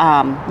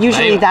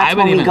 Usually that's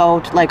when we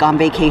go to, like on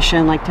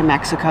vacation, like to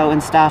Mexico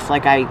and stuff.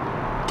 Like I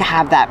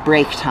have that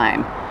break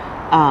time.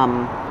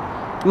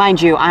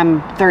 Mind you,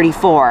 I'm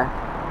 34.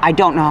 I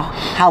don't know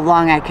how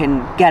long I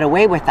can get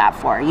away with that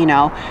for, you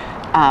know.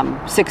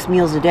 6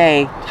 meals a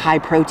day, high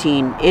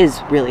protein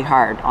is really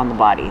hard on the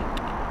body,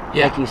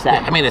 like you said.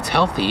 Yeah. I mean, it's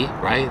healthy,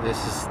 right? This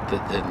is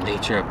the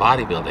nature of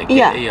bodybuilding.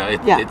 Yeah. You know,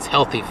 it's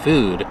healthy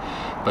food,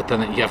 but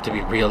then you have to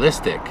be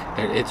realistic.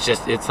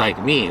 It's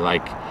like me,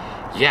 like,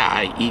 yeah,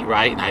 I eat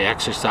right and I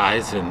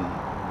exercise and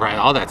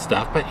all that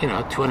stuff, but you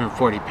know,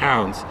 240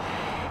 pounds,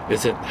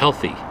 isn't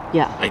healthy.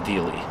 Yeah.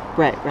 Ideally.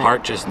 Right.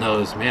 Heart just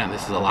knows, man,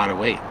 this is a lot of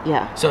weight.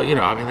 Yeah. So, you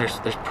know, I mean, there's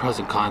pros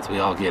and cons. We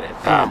all get it.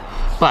 Yeah.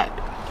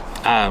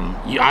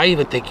 I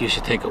even think you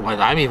should take it one.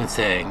 I'm even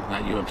saying,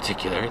 not you in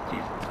particular,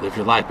 you live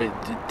your life, but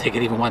take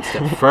it even one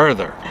step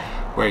further,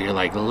 where you're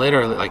like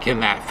literally like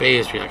in that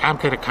phase where you're like, I'm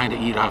gonna kind of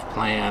eat off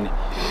plan.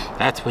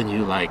 That's when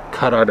you like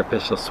cut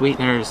artificial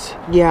sweeteners.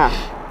 Yeah.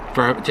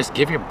 For just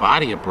give your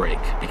body a break,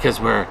 because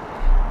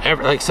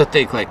so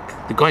think like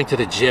going to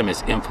the gym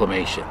is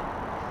inflammation.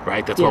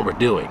 Right, that's what we're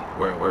doing.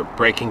 We're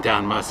breaking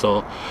down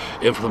muscle,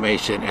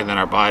 inflammation, and then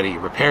our body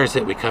repairs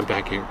it. We come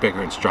back here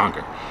bigger and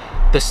stronger.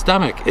 The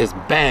stomach is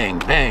bang,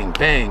 bang,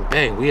 bang,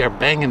 bang. We are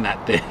banging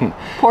that thing.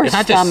 Poor it's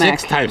not stomach.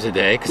 just 6 times a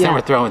day, because then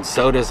we're throwing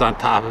sodas on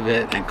top of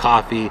it, and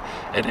coffee,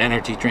 and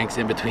energy drinks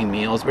in between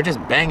meals. We're just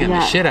banging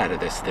the shit out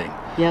of this thing.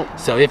 Yep.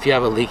 So if you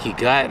have a leaky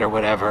gut or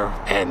whatever,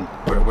 and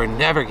we're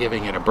never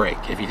giving it a break.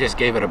 If you just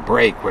gave it a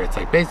break, where it's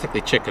like basically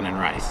chicken and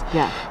rice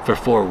for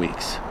 4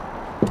 weeks.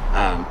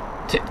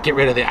 To get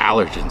rid of the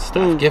allergen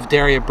stuff. Give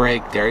dairy a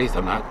break. Dairy's,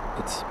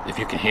 if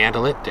you can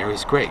handle it,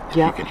 dairy's great. If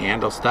you can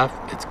handle stuff,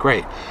 it's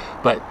great.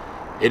 But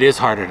it is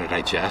harder to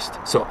digest.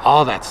 So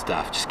all that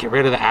stuff, just get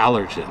rid of the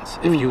allergens.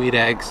 If you eat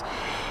eggs,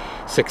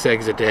 6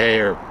 eggs a day,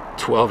 or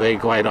 12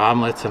 egg white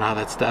omelets and all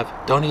that stuff,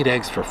 don't eat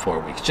eggs for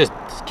 4 weeks. Just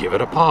give it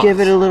a pause. Give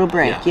it a little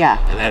break,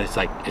 And then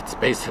it's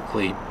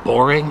basically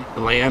boring,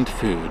 bland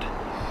food.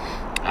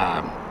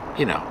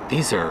 You know,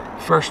 these are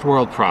first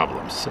world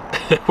problems.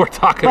 We're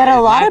talking about. But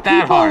a lot of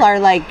people are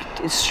like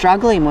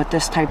struggling with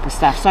this type of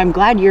stuff. So I'm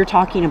glad you're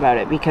talking about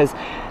it, because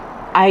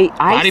I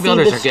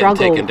bodybuilders see the are struggle.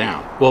 getting taken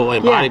down. Well,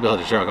 when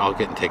bodybuilders are all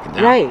getting taken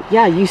down. Right.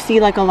 Yeah. You see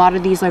like a lot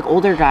of these like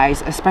older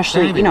guys,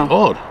 especially, They're not even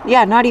old.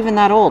 Yeah, not even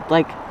that old.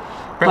 Like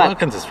Brett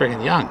Wilkins is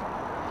freaking young.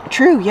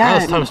 True. Yeah.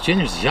 Carlos Thomas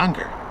Jr. is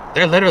younger.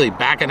 They're literally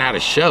backing out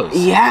of shows.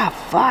 Yeah.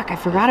 Fuck. I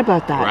forgot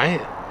about that. Right.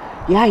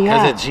 Yeah.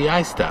 Yeah. Because of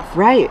GI stuff.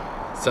 Right.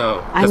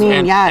 So I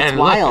mean, it's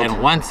wild.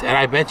 And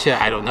I bet you,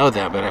 I don't know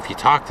them, but if you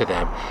talk to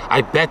them,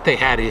 I bet they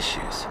had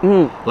issues,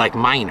 like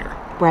minor.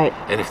 Right.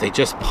 And if they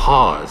just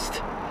paused,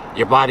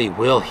 your body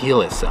will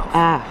heal itself.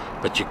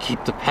 But you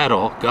keep the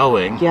pedal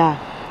going. Yeah.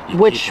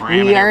 Which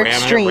we are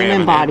extreme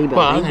in bodybuilding.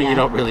 Well, you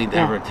don't really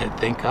ever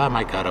think, oh,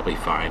 my gut will be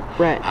fine.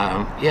 Right.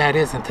 Yeah, it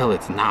is until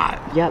it's not.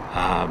 Yep.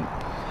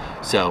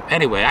 So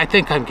anyway, I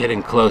think I'm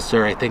getting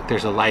closer. I think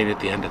there's a light at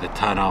the end of the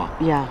tunnel.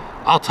 Yeah.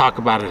 I'll talk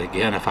about it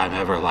again if I'm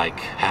ever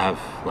have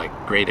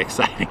great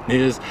exciting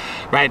news.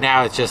 Right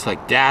now it's just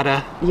like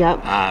data.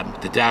 Yep.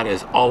 The data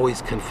is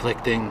always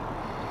conflicting.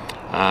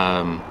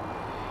 So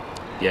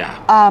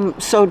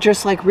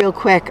just like real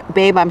quick,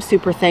 babe, I'm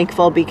super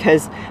thankful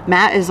because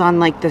Matt is on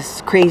like this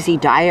crazy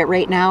diet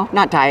right now.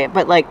 Not diet,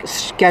 but like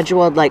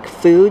scheduled like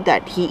food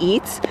that he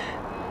eats.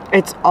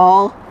 It's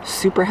all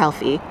super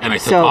healthy. And I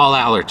took all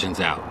allergens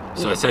out.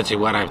 So essentially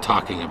what I'm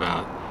talking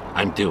about,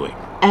 I'm doing.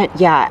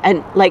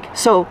 And like,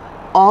 so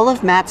all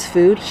of Matt's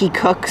food, he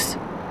cooks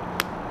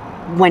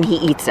when he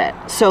eats it.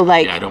 So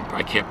like,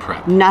 I can't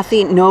prep.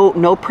 Nothing,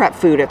 no prep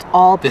food. It's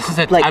all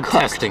I'm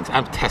testing.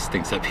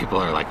 So people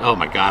are like, oh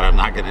my God, I'm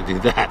not going to do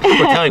that. We're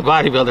telling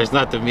bodybuilders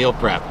not to meal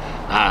prep.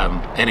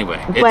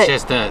 Anyway, it's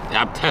just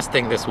I'm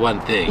testing this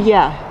one thing.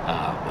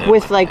 Yeah.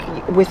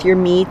 With your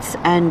meats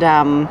and,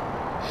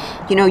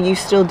 you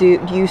still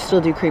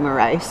do cream of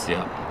rice.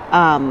 Yeah.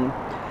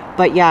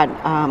 But yeah,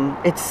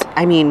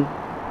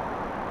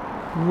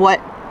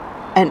 what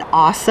an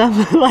awesome,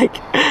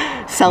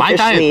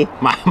 selfishly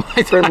my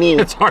for me.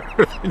 It's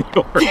harder than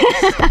yours.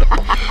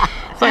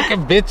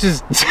 Fucking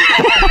bitches.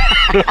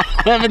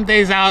 11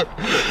 days out.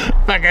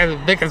 Fucking the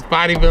biggest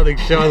bodybuilding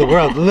show in the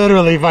world.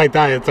 Literally, my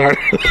diet's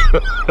harder.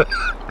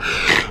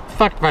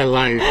 Fuck my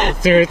life.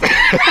 Seriously.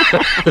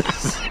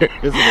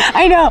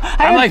 I know.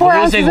 I'm like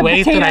losing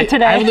weight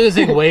today. I'm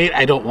losing weight.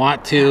 I don't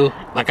want to.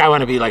 I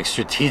want to be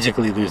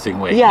strategically losing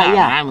weight. Yeah,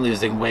 yeah. I'm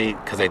losing weight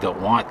because I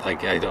don't want.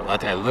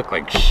 I look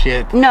like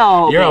shit.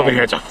 No. You're over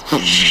here just.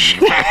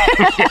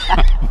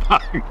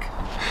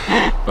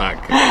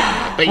 Fuck.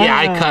 But yeah,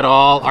 I cut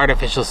all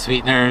artificial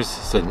sweeteners,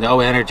 so no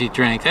energy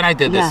drinks, and I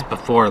did this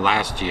before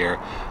last year,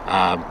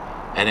 and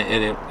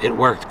it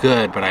worked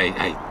good. But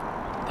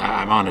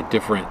I'm on a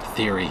different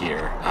theory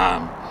here,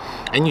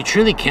 and you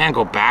truly can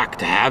go back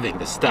to having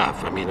the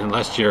stuff. I mean,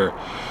 unless you're,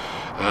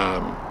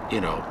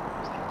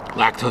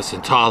 lactose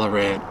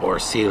intolerant or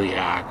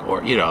celiac,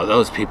 or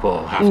those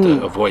people have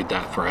to avoid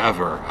that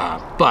forever.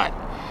 But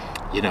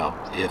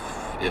if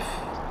you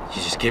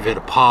just give it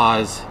a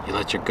pause, you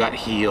let your gut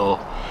heal,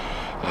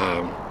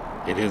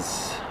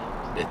 it's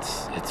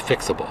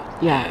fixable.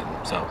 Yeah.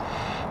 And so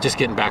just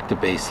getting back to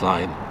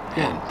baseline.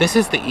 Yeah. And this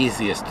is the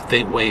easiest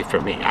way for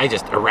me. I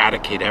just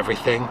eradicate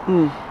everything.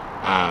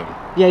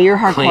 Yeah, you're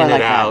hardcore clean it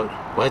like out.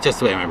 That. Well, it's just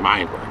the way my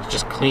mind works.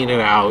 Just clean it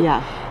out.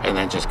 Yeah. And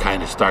then just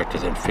kind of start to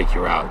then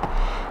figure out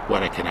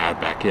what I can add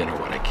back in or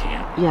what I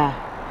can't. Yeah.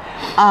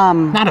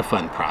 Not a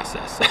fun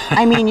process.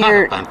 I mean,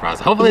 you're not a fun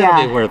process. Hopefully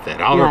it'll be worth it.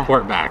 I'll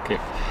report back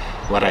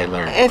what I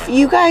learned. If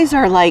you guys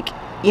are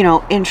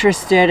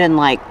interested in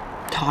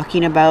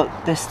talking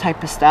about this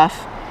type of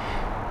stuff,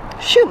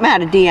 shoot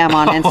Matt a DM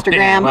on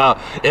Instagram. Well,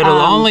 it'll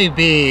only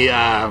be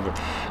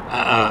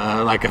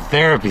like a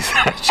therapy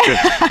session.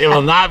 It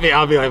will not be.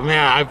 I'll be like,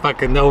 man, I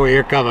fucking know where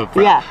you're coming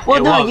from. Yeah.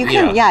 Well, no, you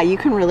can. Yeah, you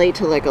can relate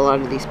to like a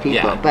lot of these people.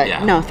 Yeah,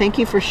 but no, thank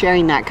you for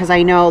sharing that, because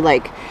I know,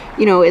 like,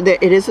 you know, it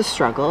is a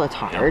struggle. It's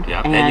hard.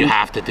 Yeah. And you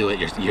have to do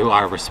it. You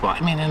are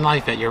responsible. I mean, in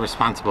life, you're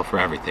responsible for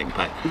everything.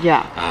 But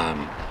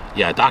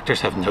yeah,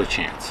 doctors have no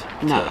chance.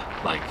 No. To,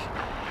 like.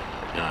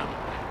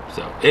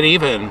 So it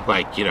even,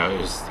 like, you know,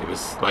 it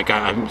was like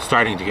I'm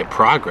starting to get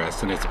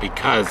progress, and it's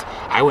because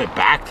I went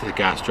back to the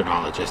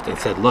gastroenterologist and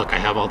said, look, I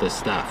have all this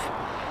stuff.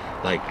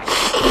 Like,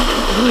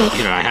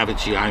 you know, I have a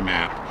GI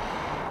map.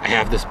 I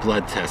have this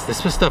blood test.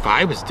 This was stuff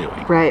I was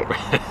doing. Right.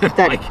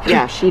 That, like,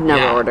 yeah, she'd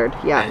never ordered.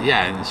 Yeah.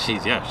 Yeah, and she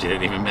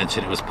didn't even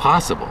mention it was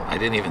possible. I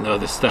didn't even know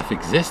this stuff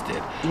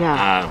existed.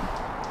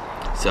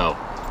 Yeah. So,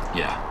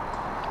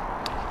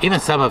 yeah. Even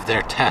some of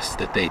their tests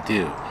that they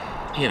do,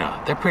 you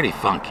know, they're pretty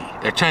funky.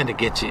 They're trying to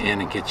get you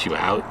in and get you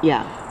out.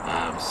 Yeah.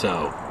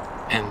 So,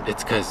 and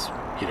it's because,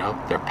 you know,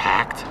 they're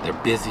packed. They're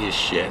busy as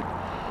shit.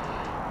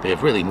 They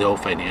have really no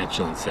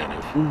financial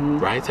incentive,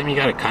 right? I mean, you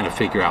got to kind of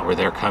figure out where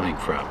they're coming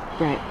from.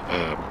 Right.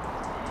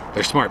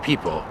 They're smart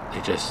people.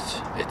 They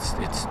just,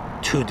 it's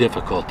too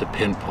difficult to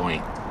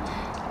pinpoint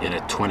in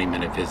a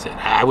 20-minute visit.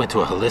 I went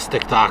to a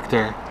holistic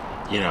doctor.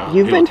 You know,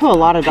 you've been to a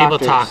lot of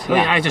doctors. People talk.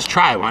 Yeah. I just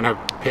try. I want to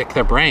pick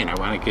their brain. I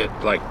want to get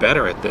like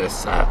better at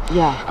this.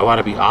 Yeah. I want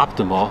to be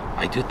optimal.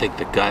 I do think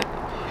the gut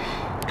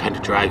kind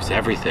of drives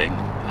everything.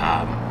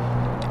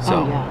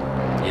 So,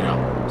 you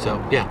know,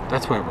 so yeah,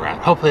 that's where we're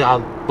at. Hopefully,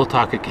 we'll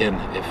talk again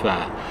if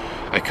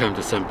I come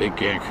to some big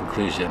grand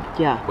conclusion.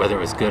 Yeah. Whether it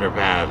was good or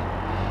bad.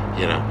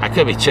 You know, I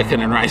could be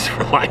chicken and rice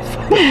for life.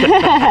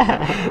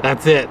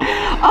 That's it.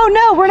 Oh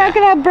no, we're not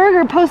gonna have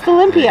burger post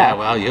Olympia. Yeah,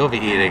 well, you'll be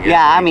eating it.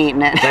 Yeah, I'm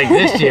eating it. Like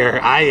this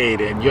year, I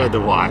ate it and you had to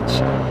watch.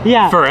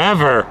 Yeah.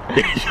 Forever,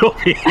 you'll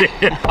be eating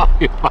it. I'll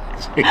be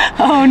watching.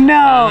 Oh no.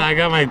 I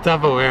got my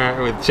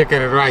Tupperware with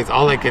chicken and rice.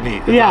 All I can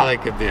eat. That's all I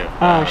can do.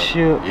 Oh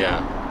shoot.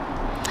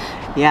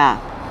 Yeah.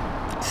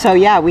 Yeah. So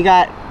yeah, we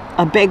got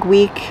a big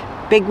week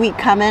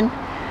coming.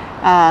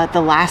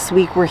 The last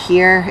week we're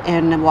here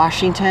in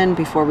Washington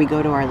before we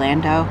go to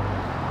Orlando.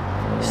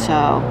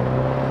 So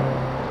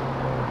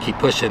keep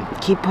pushing.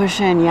 Keep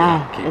pushing,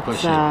 yeah. Keep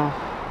pushing.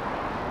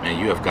 Man,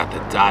 you have got the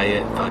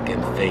diet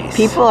fucking face.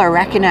 People are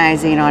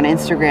recognizing on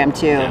Instagram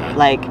too. Yeah.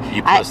 Like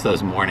you post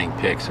those morning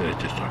pics and it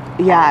just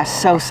yeah,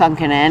 so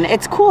sunken in.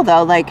 It's cool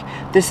though. Like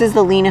this is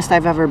the leanest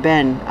I've ever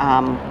been.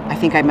 I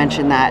think I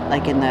mentioned that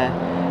like in the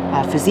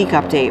physique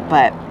update,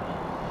 but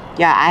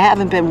yeah, I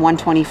haven't been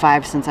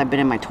 125 since I've been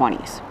in my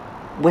 20s.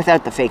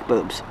 Without the fake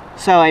boobs.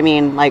 So I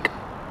mean, like,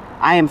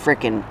 I am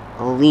freaking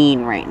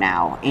lean right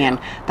now, and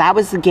that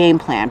was the game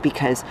plan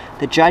because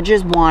the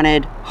judges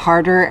wanted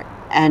harder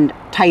and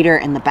tighter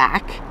in the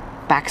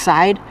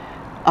backside,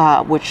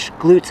 which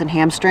glutes and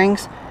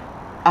hamstrings,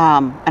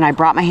 and I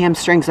brought my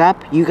hamstrings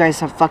up. You guys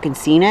have fucking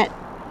seen it,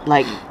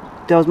 like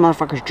those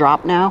motherfuckers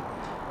drop now.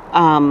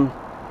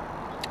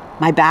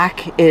 My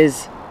back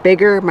is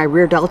bigger, my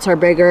rear delts are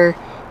bigger.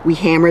 We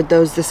hammered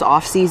those this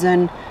off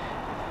season.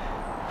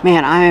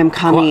 Man, I am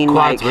coming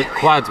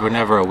quads were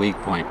never a weak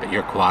point, but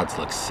your quads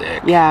look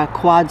sick. Yeah,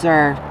 quads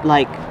are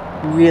like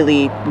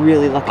really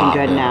looking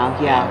good now.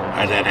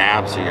 Yeah. And then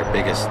abs are your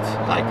biggest,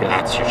 like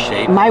that's your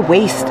shape. My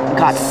waist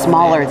got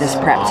smaller this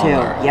prep too.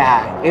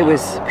 Yeah, it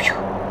was.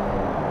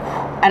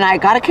 And I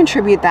got to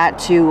contribute that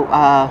to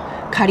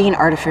cutting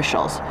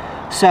artificials.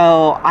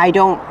 So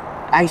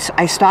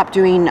I stopped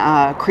doing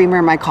creamer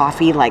in my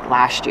coffee like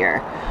last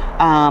year.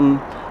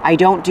 I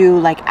don't do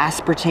like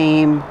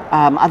aspartame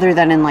other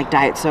than in like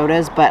diet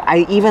sodas, but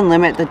I even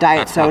limit the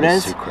diet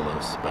sodas.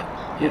 Sucralose, but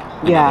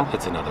yeah,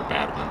 that's another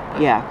bad one.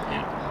 But, yeah.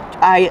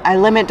 I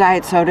limit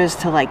diet sodas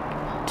to like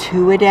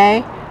 2 a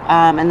day,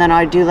 and then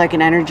I do like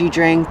an energy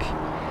drink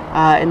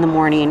in the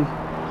morning.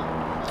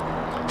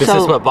 This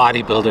is what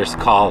bodybuilders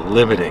call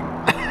limiting.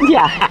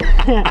 Yeah.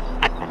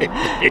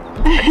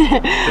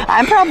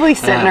 I'm probably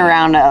sitting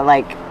around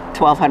like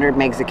 1,200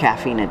 megs of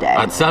caffeine a day.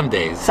 On some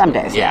days. Some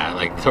days. Yeah,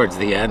 like towards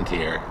the end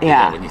here.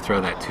 Yeah. You know, when you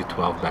throw that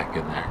 212 back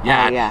in there.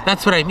 Yeah,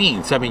 that's what I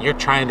mean. So, I mean, you're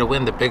trying to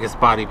win the biggest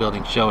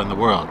bodybuilding show in the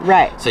world.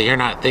 Right. So you're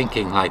not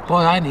thinking like, boy,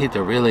 I need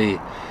to really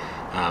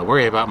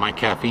worry about my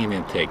caffeine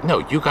intake. No,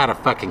 you got to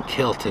fucking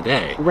kill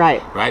today.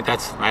 Right. Right?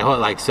 That's my whole,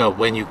 like, so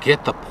when you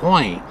get the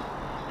point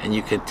and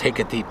you can take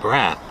a deep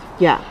breath.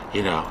 Yeah.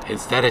 You know,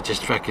 instead of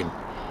just fucking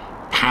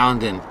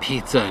pounding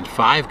pizza and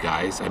Five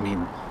Guys, I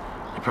mean,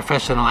 a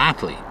professional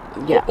athlete.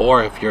 Yeah.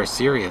 Or if you're a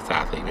serious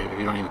athlete, maybe if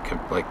you don't even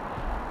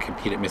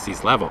compete at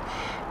Missy's level,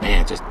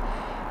 man, just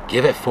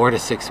give it 4 to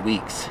 6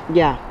 weeks.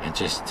 Yeah. And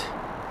just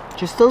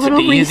a little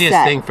reset. The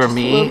easiest thing for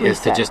me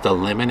is to just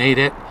eliminate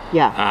it.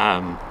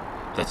 Yeah.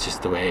 That's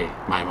just the way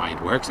my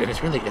mind works, and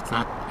it's not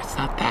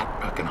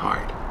that fucking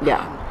hard.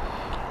 Yeah.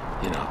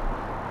 You know.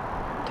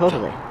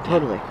 Totally.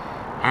 Totally.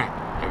 All right,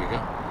 there we go.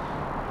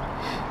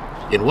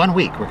 In 1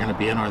 week, we're going to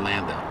be in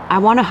Orlando. I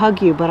want to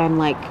hug you, but I'm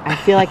like, I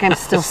feel like I'm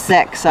still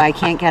sick, so I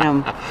can't get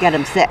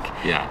him sick.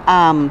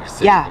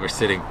 Yeah. We're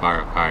sitting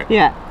far apart.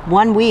 Yeah.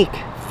 1 week,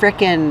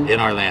 frickin' in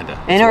Orlando.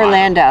 In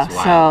Orlando.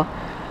 So,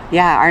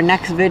 yeah, our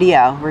next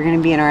video, we're gonna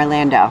be in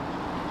Orlando.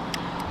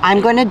 I'm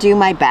gonna do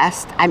my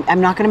best.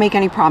 I'm not gonna make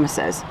any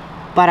promises,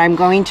 but I'm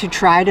going to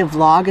try to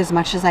vlog as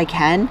much as I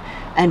can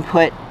and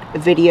put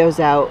videos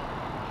out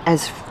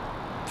as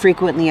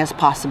frequently as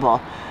possible.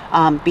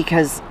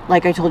 Because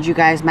like I told you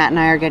guys, Matt and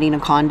I are getting a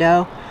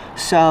condo.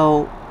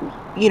 So,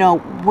 you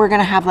know, we're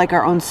gonna have like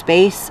our own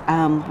space.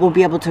 We'll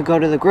be able to go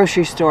to the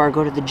grocery store,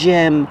 go to the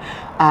gym,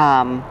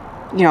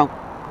 you know,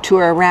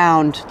 tour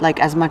around like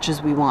as much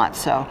as we want.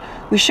 So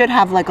we should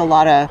have like a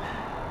lot of,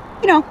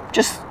 you know,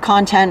 just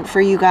content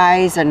for you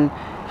guys, and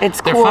it's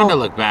cool. They're fun to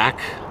look back.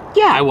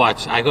 Yeah.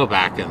 I go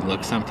back and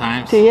look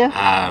sometimes. Do you?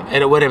 And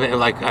it would have been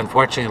like,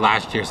 unfortunately,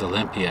 last year's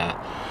Olympia,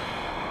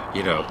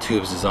 you know,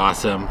 Tubes is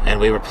awesome, and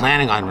we were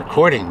planning on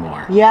recording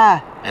more.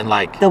 Yeah. And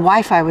like the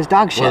Wi-Fi was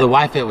dog shit. Well, the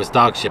Wi-Fi was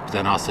dog shit, but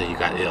then also you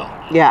got ill.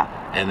 Yeah.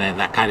 And then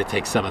that kind of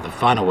takes some of the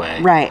fun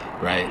away. Right.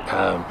 Right.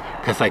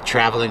 Because like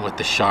traveling with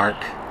the shark,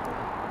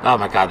 oh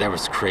my God, that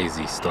was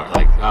crazy story.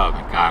 Like, oh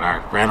my God,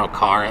 our rental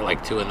car at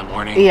like 2 in the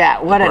morning. Yeah,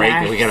 what an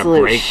absolute we get a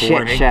brake shit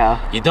warning. Show.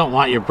 You don't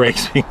want your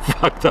brakes being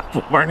fucked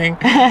up warning.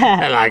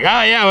 And like,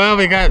 oh yeah, well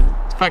we got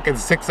fucking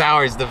 6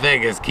 hours to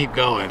Vegas. Keep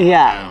going.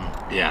 Yeah.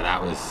 Yeah,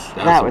 that was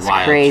a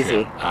wild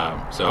crazy.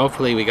 Trip. So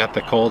hopefully we got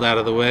the cold out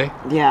of the way.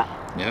 Yeah.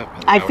 Yep.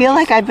 I feel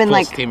like I've been full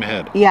like steam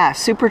ahead. Yeah,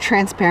 super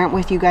transparent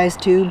with you guys,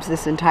 Tubes,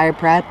 this entire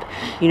prep.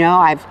 You know,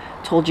 I've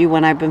told you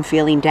when I've been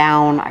feeling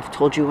down. I've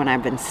told you when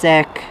I've been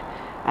sick.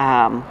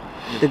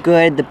 The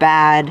good, the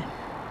bad.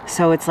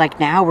 So it's like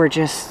now we're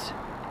just,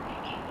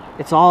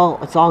 it's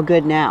all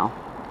good now.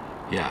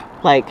 Yeah.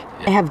 Like,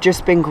 I have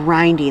just been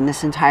grinding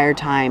this entire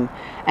time,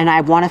 and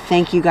I want to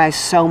thank you guys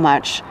so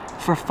much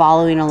for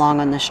following along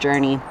on this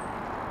journey.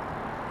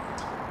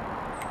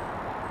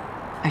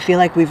 I feel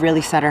like we've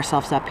really set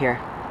ourselves up here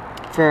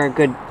for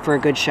a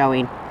good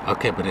showing.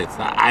 Okay, but it's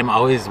not, I'm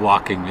always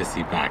walking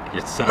Missy back.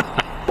 You're so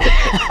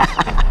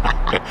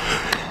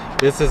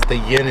this is the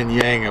yin and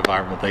yang of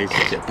our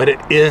relationship, but it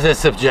is a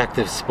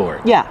subjective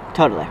sport. Yeah,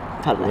 totally.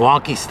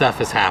 Wonky stuff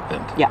has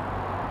happened. Yeah.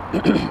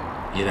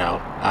 You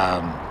know,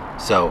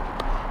 so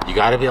you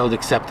got to be able to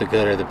accept the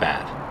good or the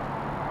bad.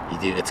 You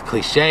do. It's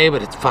cliche,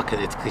 but it's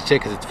cliche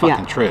because it's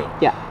fucking true.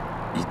 Yeah.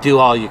 You do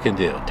all you can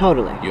do.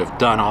 Totally. You have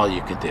done all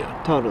you can do.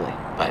 Totally.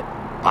 But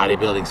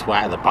bodybuilding's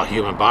wacky. The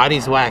human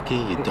body's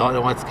wacky. You don't know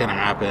what's gonna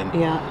happen.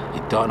 Yeah.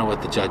 You don't know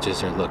what the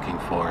judges are looking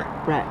for.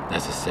 Right.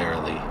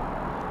 Necessarily.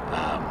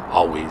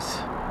 Always.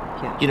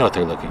 Yeah. You know what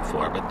they're looking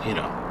for, but you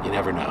know, you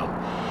never know.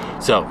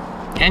 So,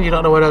 and you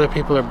don't know what other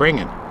people are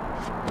bringing.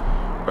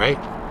 Right?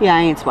 Yeah,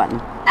 I ain't sweating.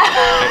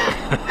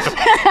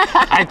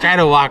 I try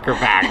to walk her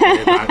back, but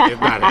it's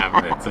not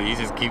happening. So you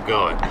just keep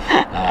going.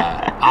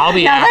 I'll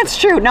be. No, that's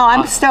true. No,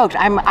 I'm stoked.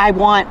 I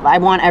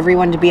want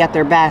everyone to be at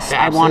their best.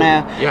 Yeah, I want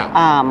to,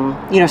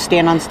 you know,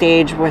 stand on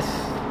stage with.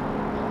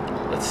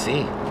 Let's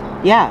see.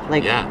 Yeah,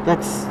 like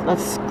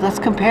let's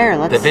compare.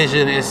 The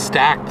vision is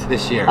stacked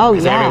this year. Oh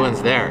yeah.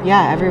 Everyone's there.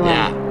 Yeah, everyone.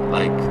 Yeah,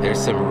 like there's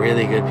some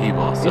really good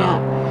people. So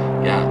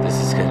yeah, this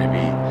is gonna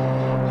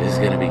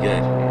be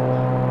good.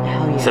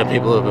 Hell yeah. Some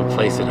people who have been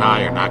placing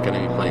high are not going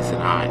to be placing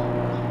high,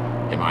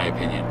 in my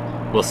opinion.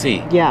 We'll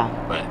see. Yeah.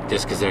 But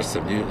just because there's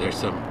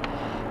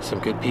some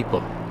good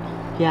people.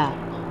 Yeah.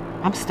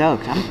 I'm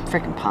stoked. I'm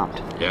freaking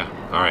pumped. Yeah.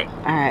 All right.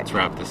 All right. Let's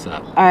wrap this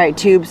up. All right,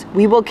 Tubes.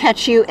 We will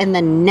catch you in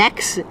the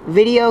next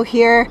video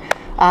here,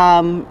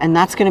 and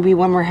that's going to be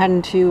when we're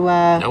heading to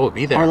we'll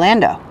be there.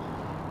 Orlando.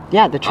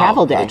 Yeah, the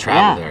travel day. The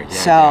travel there. Yeah,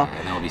 so,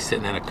 and then we'll be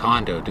sitting in a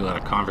condo doing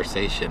a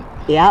conversation.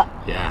 Yeah.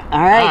 Yeah.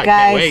 All right,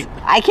 guys.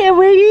 I can't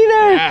wait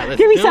either. Yeah, let's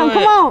give me some.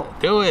 Come on.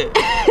 Do it.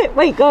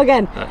 Wait, go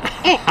again. All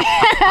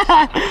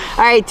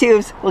right,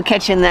 Tubes. We'll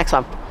catch you in the next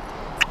one.